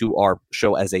subscribe to our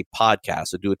show as a podcast.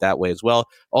 So do it that way as well.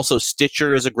 Also,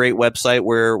 Stitcher is a great website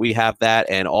where we have that,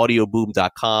 and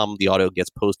audioboom.com. The audio gets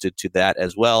posted to that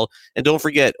as well. And don't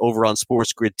forget, over on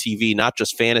Sports Grid TV, not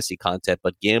just fantasy content,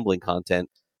 but gambling content.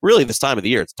 Really, this time of the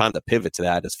year, it's time to pivot to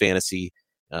that as fantasy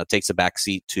takes a back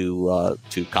seat to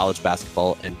college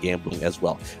basketball and gambling as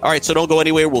well. All right, so don't go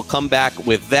anywhere. We'll come back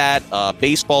with that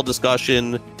baseball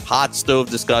discussion, hot stove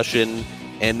discussion,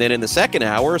 and then in the second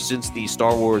hour, since the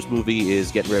Star Wars movie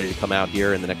is getting ready to come out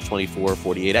here in the next 24,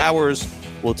 48 hours,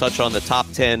 we'll touch on the top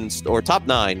 10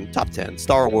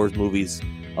 Star Wars movies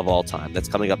of all time. That's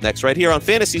coming up next right here on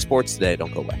Fantasy Sports Today.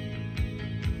 Don't go away.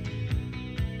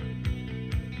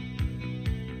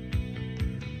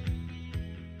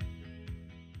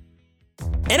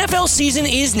 NFL season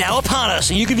is now upon us,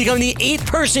 and you can become the 8th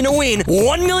person to win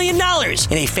 $1 million in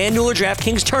a FanDuel or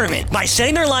DraftKings tournament by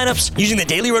setting their lineups using the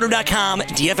DailyRoto.com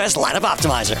DFS lineup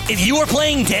optimizer. If you are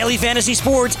playing daily fantasy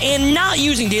sports and not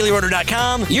using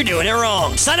DailyRoto.com, you're doing it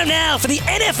wrong. Sign up now for the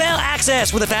NFL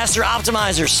access with a faster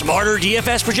optimizer, smarter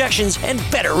DFS projections, and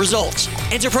better results.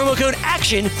 Enter promo code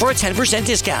ACTION for a 10%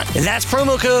 discount. That's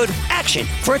promo code ACTION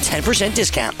for a 10%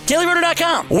 discount.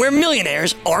 DailyRoto.com, where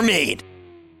millionaires are made.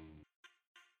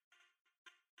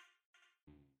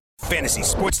 Fantasy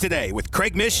Sports Today with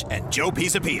Craig Mish and Joe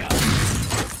Pisapia.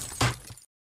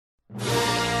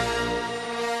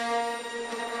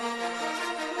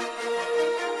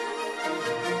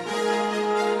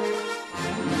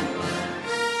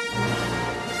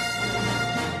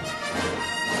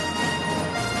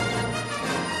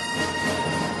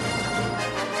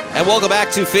 And welcome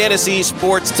back to Fantasy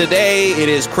Sports Today. It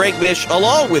is Craig Mish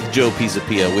along with Joe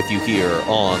Pisapia with you here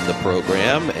on the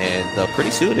program. And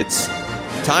pretty soon it's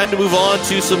time to move on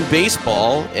to some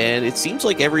baseball, and it seems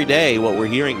like every day what we're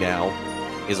hearing now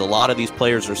is a lot of these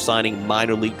players are signing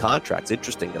minor league contracts.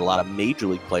 Interesting that a lot of major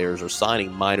league players are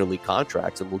signing minor league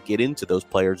contracts, and we'll get into those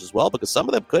players as well because some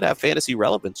of them could have fantasy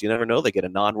relevance. You never know. They get a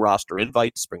non-roster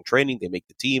invite to spring training. They make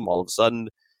the team. All of a sudden,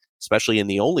 especially in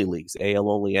the only leagues, AL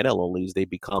only, NL onlys, they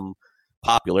become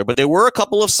popular. But there were a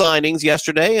couple of signings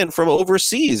yesterday and from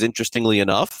overseas, interestingly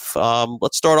enough.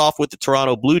 Let's start off with the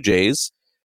Toronto Blue Jays.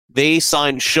 They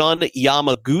signed Shun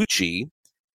Yamaguchi,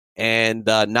 and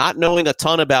not knowing a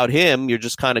ton about him, you're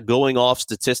just kind of going off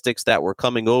statistics that were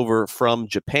coming over from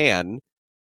Japan.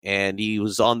 and he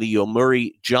was on the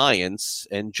Yomiuri Giants.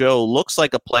 And Joe looks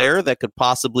like a player that could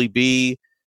possibly be,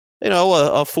 a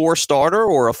 4-starter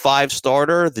or a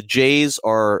 5-starter. The Jays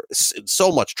are in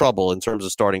so much trouble in terms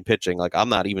of starting pitching. Like, I'm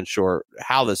not even sure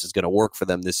how this is going to work for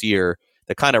them this year.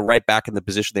 They're kind of right back in the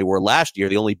position they were last year.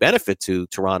 The only benefit to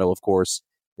Toronto, of course,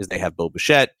 is they have Bo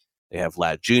Bichette, they have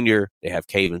Vlad Jr., they have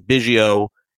Kevin Biggio,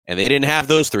 and they didn't have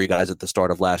those three guys at the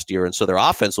start of last year, and so their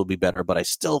offense will be better. But I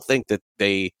still think that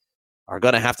they are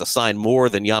going to have to sign more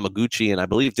than Yamaguchi, and I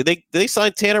believe did they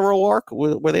sign Tanner Roark?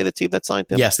 Were they the team that signed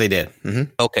him? Yes, they did.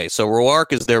 Mm-hmm. Okay, so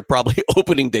Roark is their probably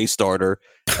opening day starter.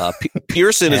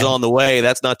 Pearson is on the way.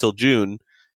 That's not till June.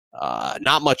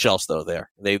 Not much else though.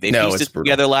 They pieced it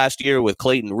together last year with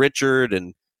Clayton Richard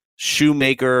and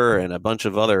Shoemaker and a bunch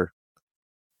of other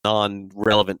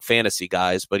non-relevant fantasy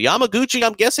guys. But Yamaguchi,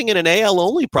 I'm guessing in an AL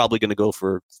only, probably going to go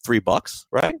for $3,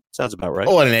 right? Sounds about right.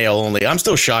 Oh, in an AL only. I'm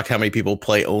still shocked how many people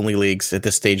play only leagues at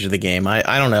this stage of the game. I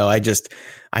don't know.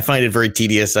 I find it very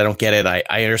tedious. I don't get it.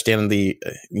 I understand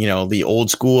the old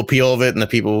school appeal of it and the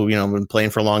people who, have been playing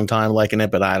for a long time liking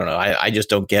it, but I don't know. I just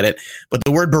don't get it. But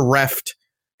the word bereft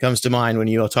comes to mind when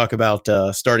you talk about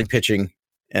starting pitching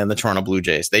and the Toronto Blue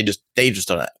Jays. They just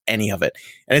don't have any of it.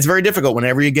 And it's very difficult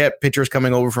whenever you get pitchers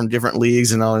coming over from different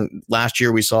leagues. And last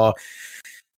year we saw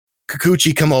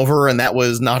Kikuchi come over, and that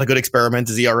was not a good experiment.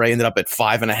 His ERA ended up at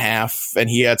 5.5, and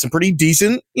he had some pretty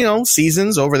decent,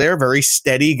 seasons over there. Very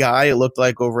steady guy, it looked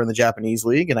like, over in the Japanese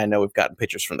league. And I know we've gotten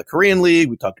pitchers from the Korean league.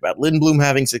 We talked about Lindblom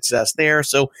having success there.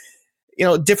 So,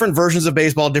 different versions of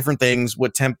baseball, different things.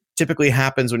 What typically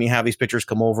happens when you have these pitchers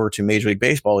come over to Major League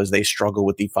Baseball is they struggle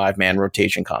with the 5-man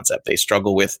rotation concept. They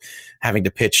struggle with having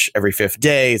to pitch every 5th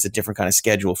day. It's a different kind of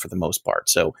schedule for the most part.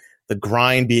 So the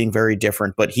grind being very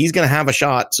different, but he's going to have a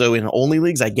shot. So in only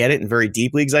leagues, I get it. In very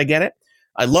deep leagues, I get it.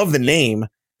 I love the name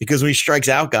because when he strikes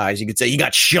out guys, you could say he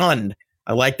got shunned.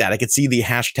 I like that. I could see the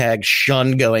hashtag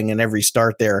shun going in every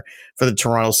start there for the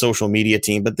Toronto social media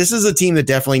team. But this is a team that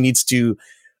definitely needs to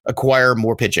acquire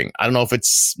more pitching. I don't know if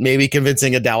it's maybe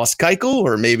convincing a Dallas Keuchel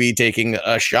or maybe taking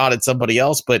a shot at somebody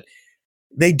else, but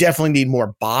they definitely need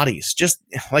more bodies. Just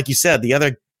like you said, the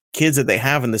other kids that they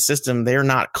have in the system, they're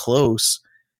not close.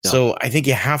 No. So I think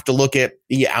you have to look at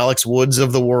the Alex Woods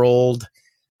of the world,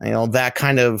 that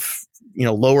kind of,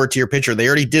 lower tier pitcher. They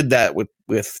already did that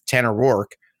with Tanner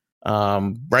Roark.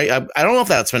 Right. I don't know if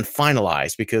that's been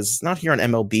finalized because it's not here on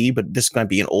MLB, but this might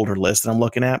be an older list that I'm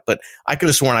looking at. But I could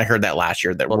have sworn I heard that last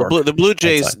year. The Blue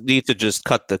Jays need to just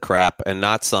cut the crap and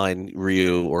not sign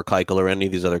Ryu or Keuchel or any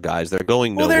of these other guys. They're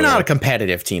going nowhere. Well, they're not a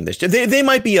competitive team this year. They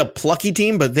might be a plucky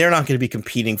team, but they're not going to be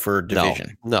competing for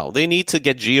division. No, they need to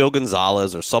get Gio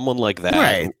Gonzalez or someone like that.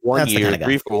 Right. 1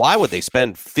 year. Why would they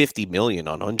spend $50 million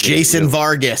on Jason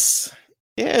Vargas?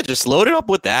 Yeah, just load it up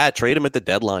with that. Trade him at the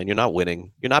deadline. You're not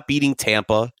winning. You're not beating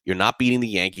Tampa. You're not beating the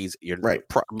Yankees. You're right.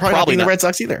 Probably not beating the Red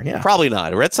Sox either. Yeah, probably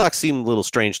not. The Red Sox seem a little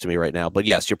strange to me right now, but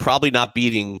yes, you're probably not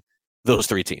beating those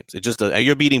three teams. It just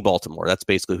you're beating Baltimore. That's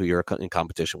basically who you're in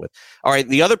competition with. All right,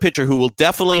 the other pitcher who will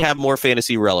definitely have more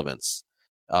fantasy relevance,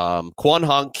 Kwon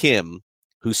Hong Kim,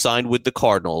 who signed with the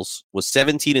Cardinals, was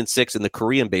 17-6 in the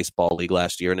Korean Baseball League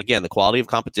last year. And again, the quality of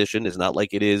competition is not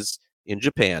like it is in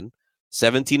Japan.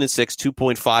 17-6,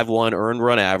 2.51 earned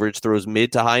run average, throws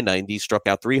mid to high 90s, struck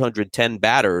out 310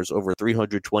 batters over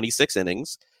 326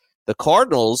 innings. The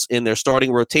Cardinals, in their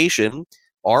starting rotation,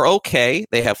 are okay.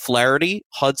 They have Flaherty,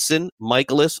 Hudson,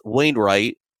 Michaelis,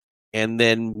 Wainwright, and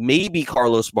then maybe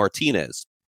Carlos Martinez.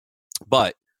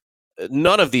 But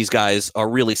none of these guys are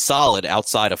really solid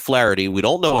outside of Flaherty. We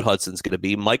don't know what Hudson's going to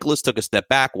be. Michaelis took a step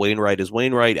back. Wainwright is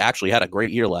Wainwright. Actually had a great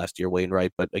year last year,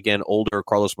 Wainwright. But again, older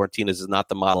Carlos Martinez is not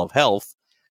the model of health.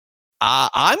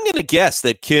 I'm going to guess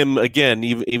that Kim, again,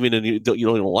 even if you don't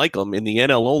even like him, in the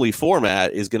NL only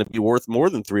format is going to be worth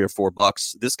more than $3 or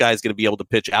 $4. This guy is going to be able to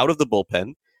pitch out of the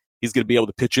bullpen. He's going to be able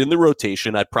to pitch in the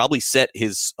rotation. I'd probably set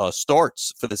his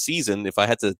starts for the season if I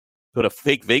had to put a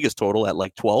fake Vegas total at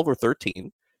like 12 or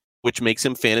 13. Which makes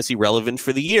him fantasy relevant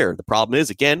for the year. The problem is,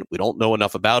 again, we don't know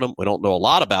enough about him. We don't know a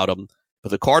lot about him.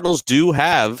 But the Cardinals do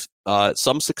have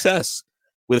some success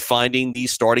with finding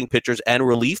these starting pitchers and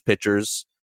relief pitchers,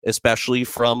 especially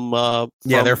from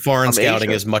their foreign scouting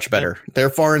Asia. Is much better.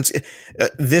 Their foreign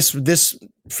this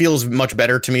feels much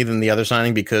better to me than the other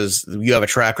signing because you have a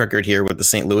track record here with the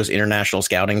St. Louis international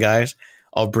scouting guys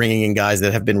of bringing in guys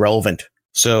that have been relevant.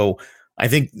 So I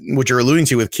think what you're alluding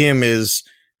to with Kim is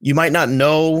you might not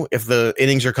know if the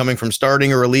innings are coming from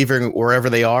starting or relieving wherever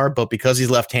they are, but because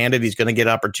he's left-handed, he's going to get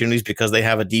opportunities because they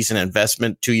have a decent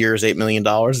investment. 2 years, $8 million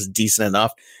is decent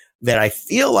enough that I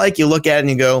feel like you look at it and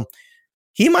you go,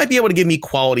 he might be able to give me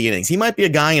quality innings. He might be a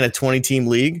guy in a 20-team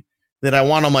league that I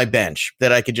want on my bench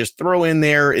that I could just throw in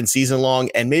there in season long,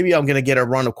 and maybe I'm going to get a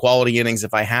run of quality innings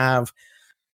if I have,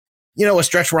 a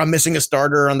stretch where I'm missing a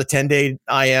starter on the 10-day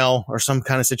IL or some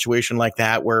kind of situation like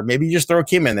that, where maybe you just throw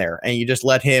Kim in there and you just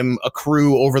let him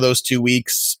accrue over those 2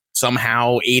 weeks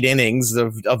somehow 8 innings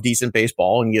of decent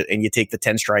baseball, and you take the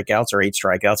 10 strikeouts or 8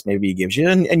 strikeouts maybe he gives you,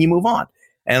 and you move on.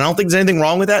 And I don't think there's anything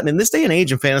wrong with that. And in this day and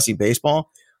age in fantasy baseball,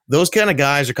 those kind of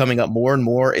guys are coming up more and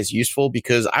more as useful,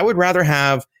 because I would rather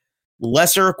have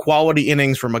lesser quality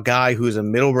innings from a guy who's a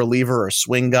middle reliever or a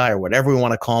swing guy or whatever we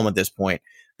want to call him at this point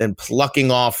than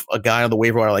plucking off a guy on the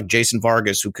waiver wire like Jason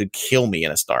Vargas who could kill me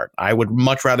in a start. I would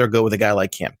much rather go with a guy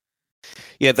like him.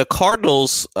 Yeah, the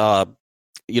Cardinals, are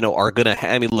going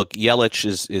to. Look,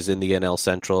 Yelich is in the NL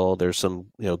Central. There's some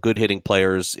good hitting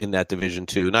players in that division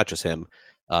too, not just him.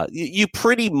 You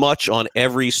pretty much on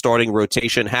every starting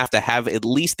rotation have to have at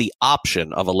least the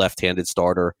option of a left-handed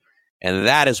starter, and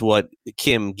that is what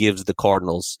Kim gives the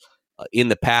Cardinals. In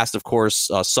the past, of course,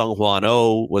 Sung Hwan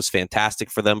Oh was fantastic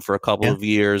for them for a couple of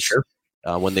years. Sure.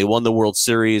 When they won the World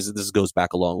Series, this goes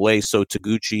back a long way. So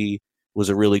Taguchi was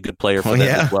a really good player for them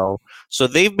as well. So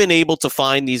they've been able to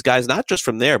find these guys, not just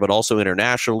from there, but also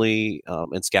internationally,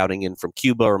 and scouting in from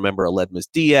Cuba. Remember, Aledmus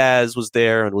Diaz was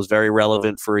there and was very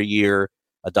relevant for a year.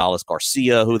 Adalis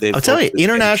Garcia, who they've... I'll tell you,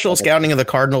 international scouting of the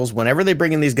Cardinals, whenever they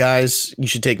bring in these guys, you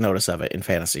should take notice of it in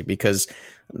fantasy, because,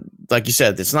 like you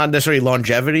said, it's not necessarily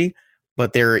longevity,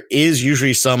 but there is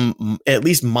usually some at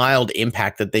least mild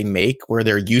impact that they make where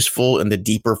they're useful in the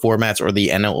deeper formats or the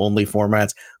NL only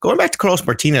formats. Going back to Carlos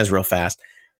Martinez real fast,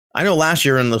 I know last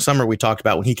year in the summer we talked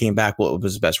about when he came back what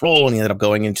was his best role, and he ended up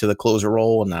going into the closer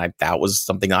role, and that was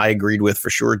something I agreed with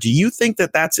for sure. Do you think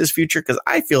that that's his future? Because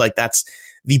I feel like that's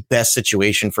the best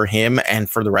situation for him and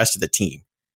for the rest of the team.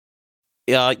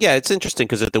 Yeah, it's interesting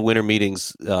because at the winter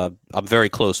meetings, I'm very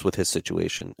close with his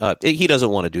situation. He doesn't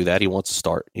want to do that. He wants to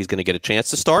start. He's going to get a chance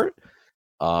to start.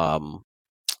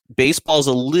 Baseball's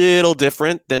a little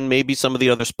different than maybe some of the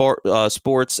other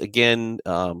sports. Again,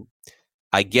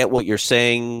 I get what you're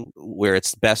saying, where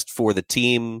it's best for the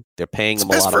team. They're paying him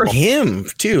a lot for him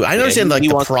too. I understand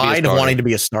the pride of wanting to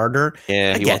be a starter.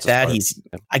 Yeah, I get that.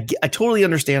 I totally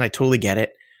understand. I totally get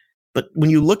it. But when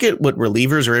you look at what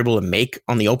relievers are able to make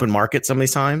on the open market some of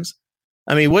these times,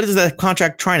 I mean, what is the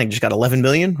contract Trining just got? 11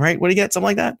 million, right? What do you get? Something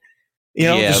like that?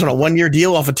 Just on a 1-year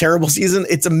deal off a terrible season.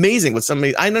 It's amazing what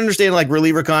somebody, I understand like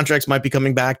reliever contracts might be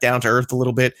coming back down to earth a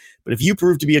little bit, but if you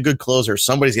prove to be a good closer,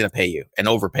 somebody's going to pay you and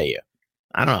overpay you.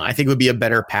 I don't know. I think it would be a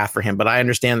better path for him, but I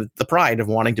understand the pride of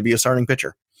wanting to be a starting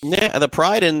pitcher. Yeah, the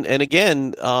pride. And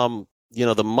again,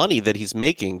 the money that he's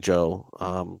making,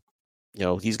 Joe,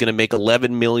 he's going to make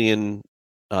 $11 million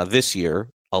this year,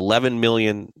 $11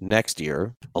 million next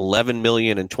year, $11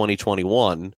 million in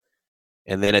 2021.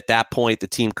 And then at that point, the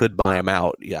team could buy him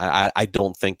out. Yeah, I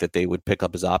don't think that they would pick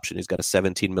up his option. He's got a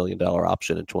 $17 million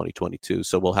option in 2022.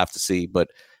 So we'll have to see. But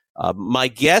my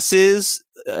guess is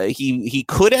he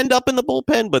could end up in the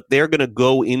bullpen, but they're going to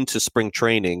go into spring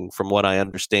training, from what I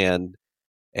understand,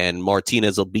 and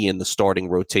Martinez will be in the starting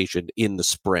rotation in the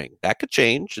spring. That could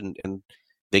change, and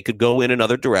they could go in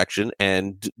another direction.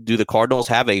 And do the Cardinals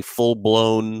have a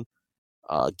full-blown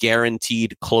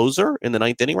guaranteed closer in the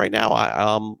ninth inning right now?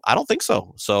 I don't think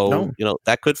so. So, no.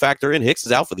 That could factor in. Hicks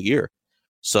is out for the year.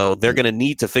 So they're going to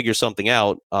need to figure something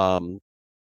out. I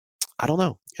don't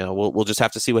know. We'll just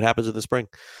have to see what happens in the spring.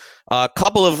 A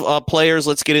couple of players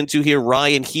let's get into here.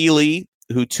 Ryan Healy,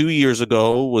 who 2 years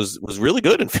ago was really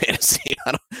good in fantasy.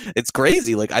 It's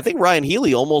crazy. Like, I think Ryan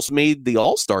Healy almost made the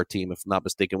All-Star team, if I'm not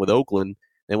mistaken, with Oakland.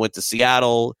 Then went to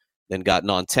Seattle, then got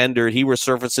non-tendered. He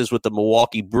resurfaces with the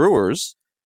Milwaukee Brewers.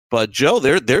 But, Joe,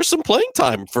 there's some playing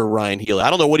time for Ryan Healy. I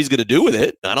don't know what he's going to do with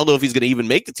it. I don't know if he's going to even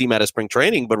make the team out of spring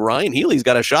training, but Ryan Healy's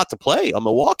got a shot to play on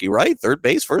Milwaukee, right? Third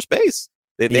base, first base.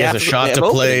 He has a shot to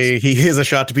play. He has a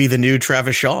shot to be the new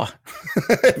Travis Shaw.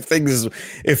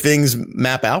 if things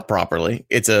map out properly,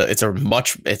 it's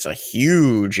a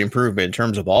huge improvement in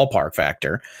terms of ballpark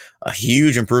factor, a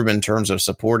huge improvement in terms of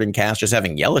supporting cast. Just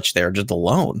having Yelich there just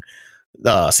alone.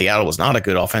 Seattle was not a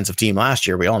good offensive team last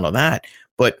year. We all know that.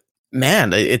 But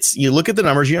man, you look at the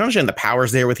numbers, you understand the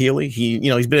powers there with Healy.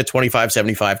 He's been a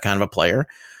 25-75 kind of a player.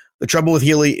 The trouble with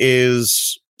Healy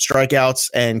is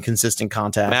strikeouts and consistent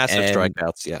contact. Massive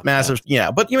strikeouts, yeah. Massive, yeah.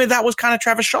 But that was kind of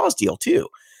Travis Shaw's deal too.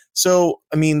 So,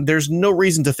 I mean, there's no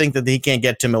reason to think that he can't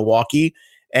get to Milwaukee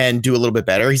and do a little bit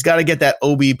better. He's got to get that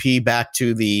OBP back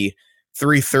to the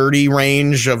 330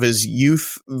 range of his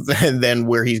youth than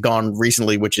where he's gone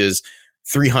recently, which is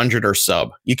 300 or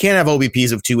sub. You can't have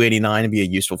OBPs of 289 and be a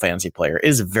useful fantasy player. It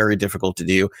is very difficult to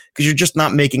do because you're just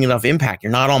not making enough impact.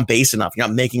 You're not on base enough. You're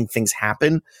not making things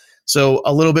happen. So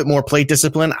a little bit more plate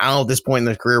discipline. I don't know at this point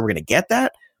in the career we're going to get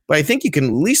that, but I think you can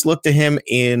at least look to him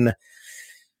in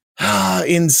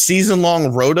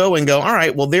season-long roto and go, all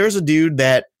right, well, there's a dude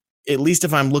that at least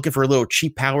if I'm looking for a little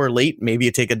cheap power late, maybe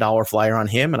you take a dollar flyer on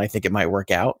him, and I think it might work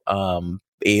out.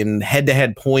 In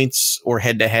head-to-head points or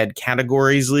head-to-head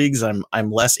categories leagues,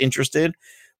 I'm less interested,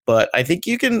 but I think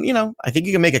you can,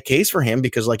 make a case for him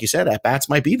because, like you said, at bats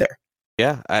might be there.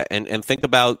 Yeah, and think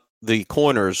about the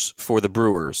corners for the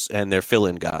Brewers and their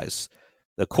fill-in guys.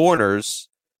 The corners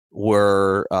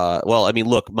were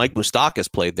look, Mike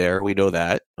Moustakas played there. We know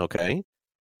that. Okay.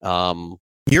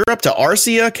 You're up to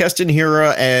Arcia, Keston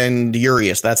Hiura, and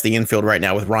Urias. That's the infield right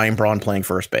now with Ryan Braun playing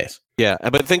first base. Yeah,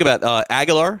 but think about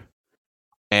Aguilar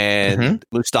and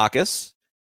Moustakas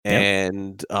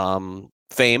and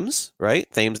Thames,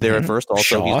 right? Thames there at first.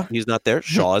 Also, he's not there.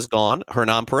 Shaw is gone.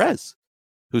 Hernan Perez,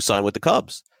 who signed with the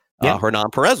Cubs. Hernan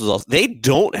Perez was also. They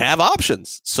don't have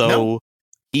options. So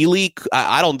Ely,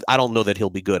 I don't know that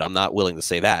he'll be good. I'm not willing to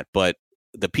say that, but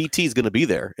the PT is going to be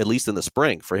there at least in the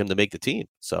spring for him to make the team.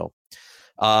 So.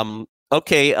 Real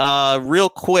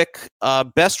quick,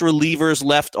 best relievers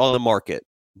left on the market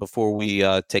before we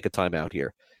take a timeout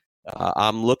here.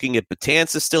 I'm looking at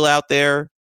Betances still out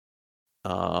there.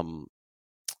 I'm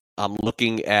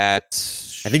looking at...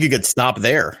 I think you could stop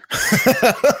there.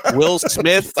 Will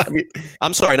Smith.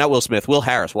 I'm sorry, not Will Smith. Will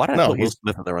Harris. Why did I put Will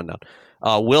Smith on the rundown?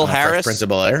 Will Harris.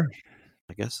 Principal there.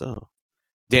 I guess so.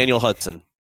 Daniel Hudson.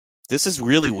 This is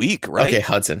really weak, right? Okay,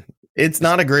 Hudson. It's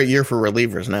not a great year for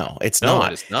relievers now. It's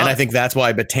not. And I think that's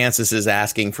why Betances is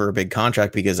asking for a big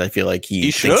contract because I feel like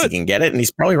he thinks he can get it, and he's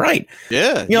probably right.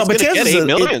 Yeah. Betances is $8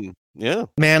 million. Yeah.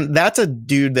 Man, that's a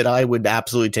dude that I would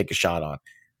absolutely take a shot on.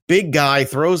 Big guy,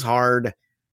 throws hard,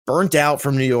 burnt out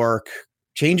from New York,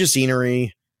 change of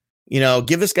scenery,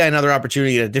 give this guy another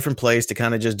opportunity at a different place to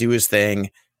kind of just do his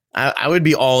thing. I would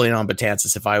be all in on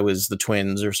Betances if I was the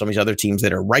Twins or some of these other teams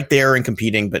that are right there and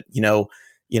competing, but you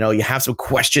have some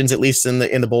questions, at least in the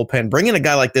bullpen. Bring in a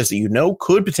guy like this that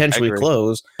could potentially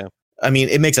close. Yeah. I mean,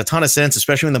 it makes a ton of sense,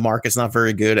 especially when the market's not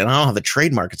very good. And I don't know how the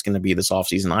trade market's going to be this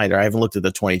offseason either. I haven't looked at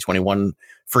the 2021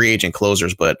 free agent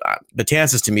closers, but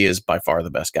Betances to me is by far the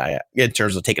best guy in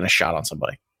terms of taking a shot on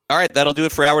somebody. All right, that'll do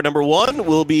it for hour number 1.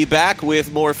 We'll be back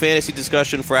with more fantasy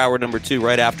discussion for hour number 2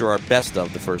 right after our best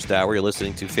of the first hour. You're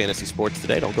listening to Fantasy Sports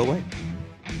Today. Don't go away.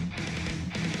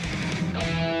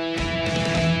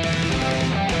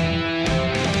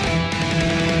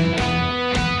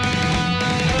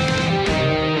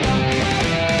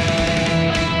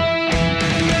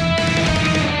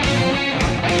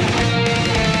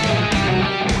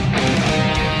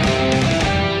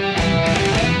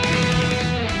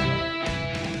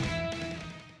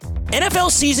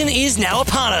 NFL season is now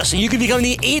upon us, and you can become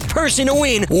the 8th person to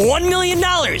win $1 million in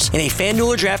a FanDuel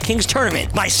or DraftKings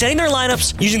tournament by setting their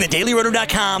lineups using the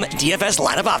dailyroto.com DFS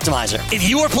lineup optimizer. If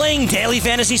you are playing daily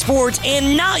fantasy sports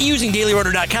and not using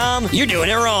dailyroto.com, you're doing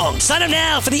it wrong. Sign up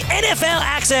now for the NFL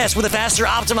access with a faster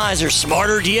optimizer,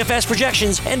 smarter DFS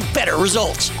projections, and better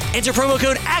results. Enter promo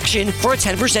code ACTION for a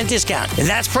 10% discount.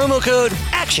 That's promo code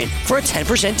ACTION for a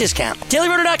 10% discount.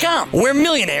 dailyroto.com, where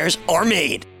millionaires are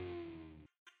made.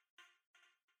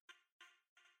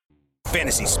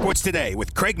 Fantasy Sports Today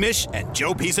with Craig Mish and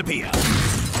Joe Pisapia.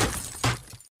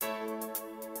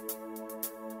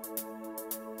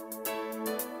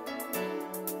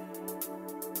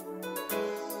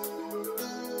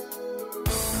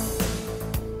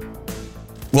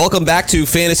 Welcome back to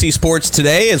Fantasy Sports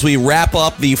Today. As we wrap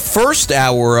up the first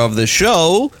hour of the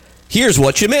show, here's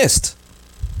what you missed.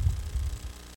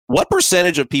 What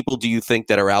percentage of people do you think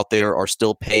that are out there are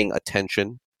still paying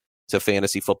attention to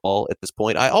fantasy football at this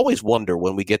point? I always wonder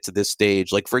when we get to this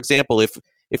stage. Like, for example, if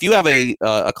you have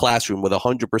a classroom with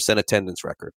 100% attendance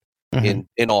record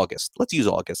in August, let's use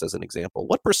August as an example.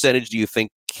 What percentage do you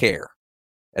think care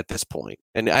at this point?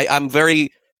 And I'm very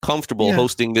comfortable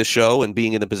hosting this show and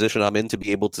being in the position I'm in to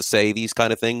be able to say these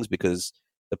kind of things because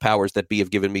the powers that be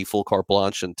have given me full carte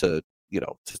blanche and to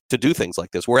do things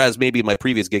like this. Whereas maybe in my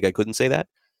previous gig I couldn't say that.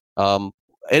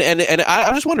 And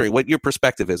I'm just wondering what your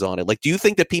perspective is on it. Like, do you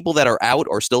think that people that are out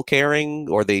are still caring,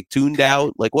 or they tuned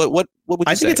out? Like, what would you say?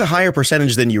 I think it's a higher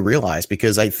percentage than you realize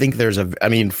because I think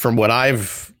from what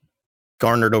I've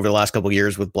garnered over the last couple of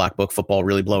years with Black Book football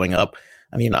really blowing up.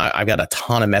 I mean, I've got a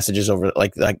ton of messages over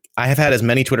like I have had as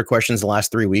many Twitter questions the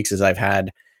last 3 weeks as I've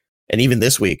had, and even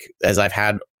this week as I've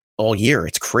had all year.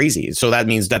 It's crazy. So that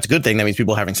means that's a good thing. That means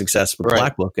people are having success with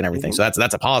Black Book and everything. So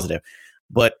that's a positive.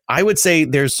 But I would say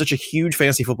there's such a huge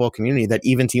fantasy football community that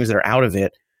even teams that are out of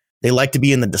it, they like to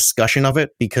be in the discussion of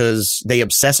it because they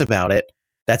obsess about it.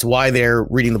 That's why they're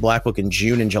reading the Black Book in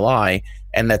June and July.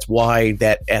 And that's why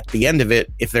that at the end of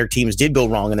it, if their teams did go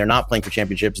wrong and they're not playing for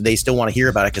championships, they still want to hear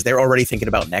about it because they're already thinking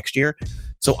about next year.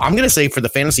 So I'm going to say for the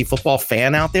fantasy football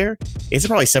fan out there, it's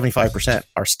probably 75%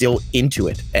 are still into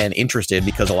it and interested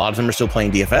because a lot of them are still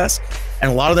playing DFS. And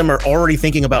a lot of them are already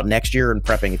thinking about next year and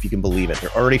prepping, if you can believe it.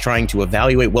 They're already trying to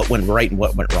evaluate what went right and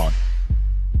what went wrong.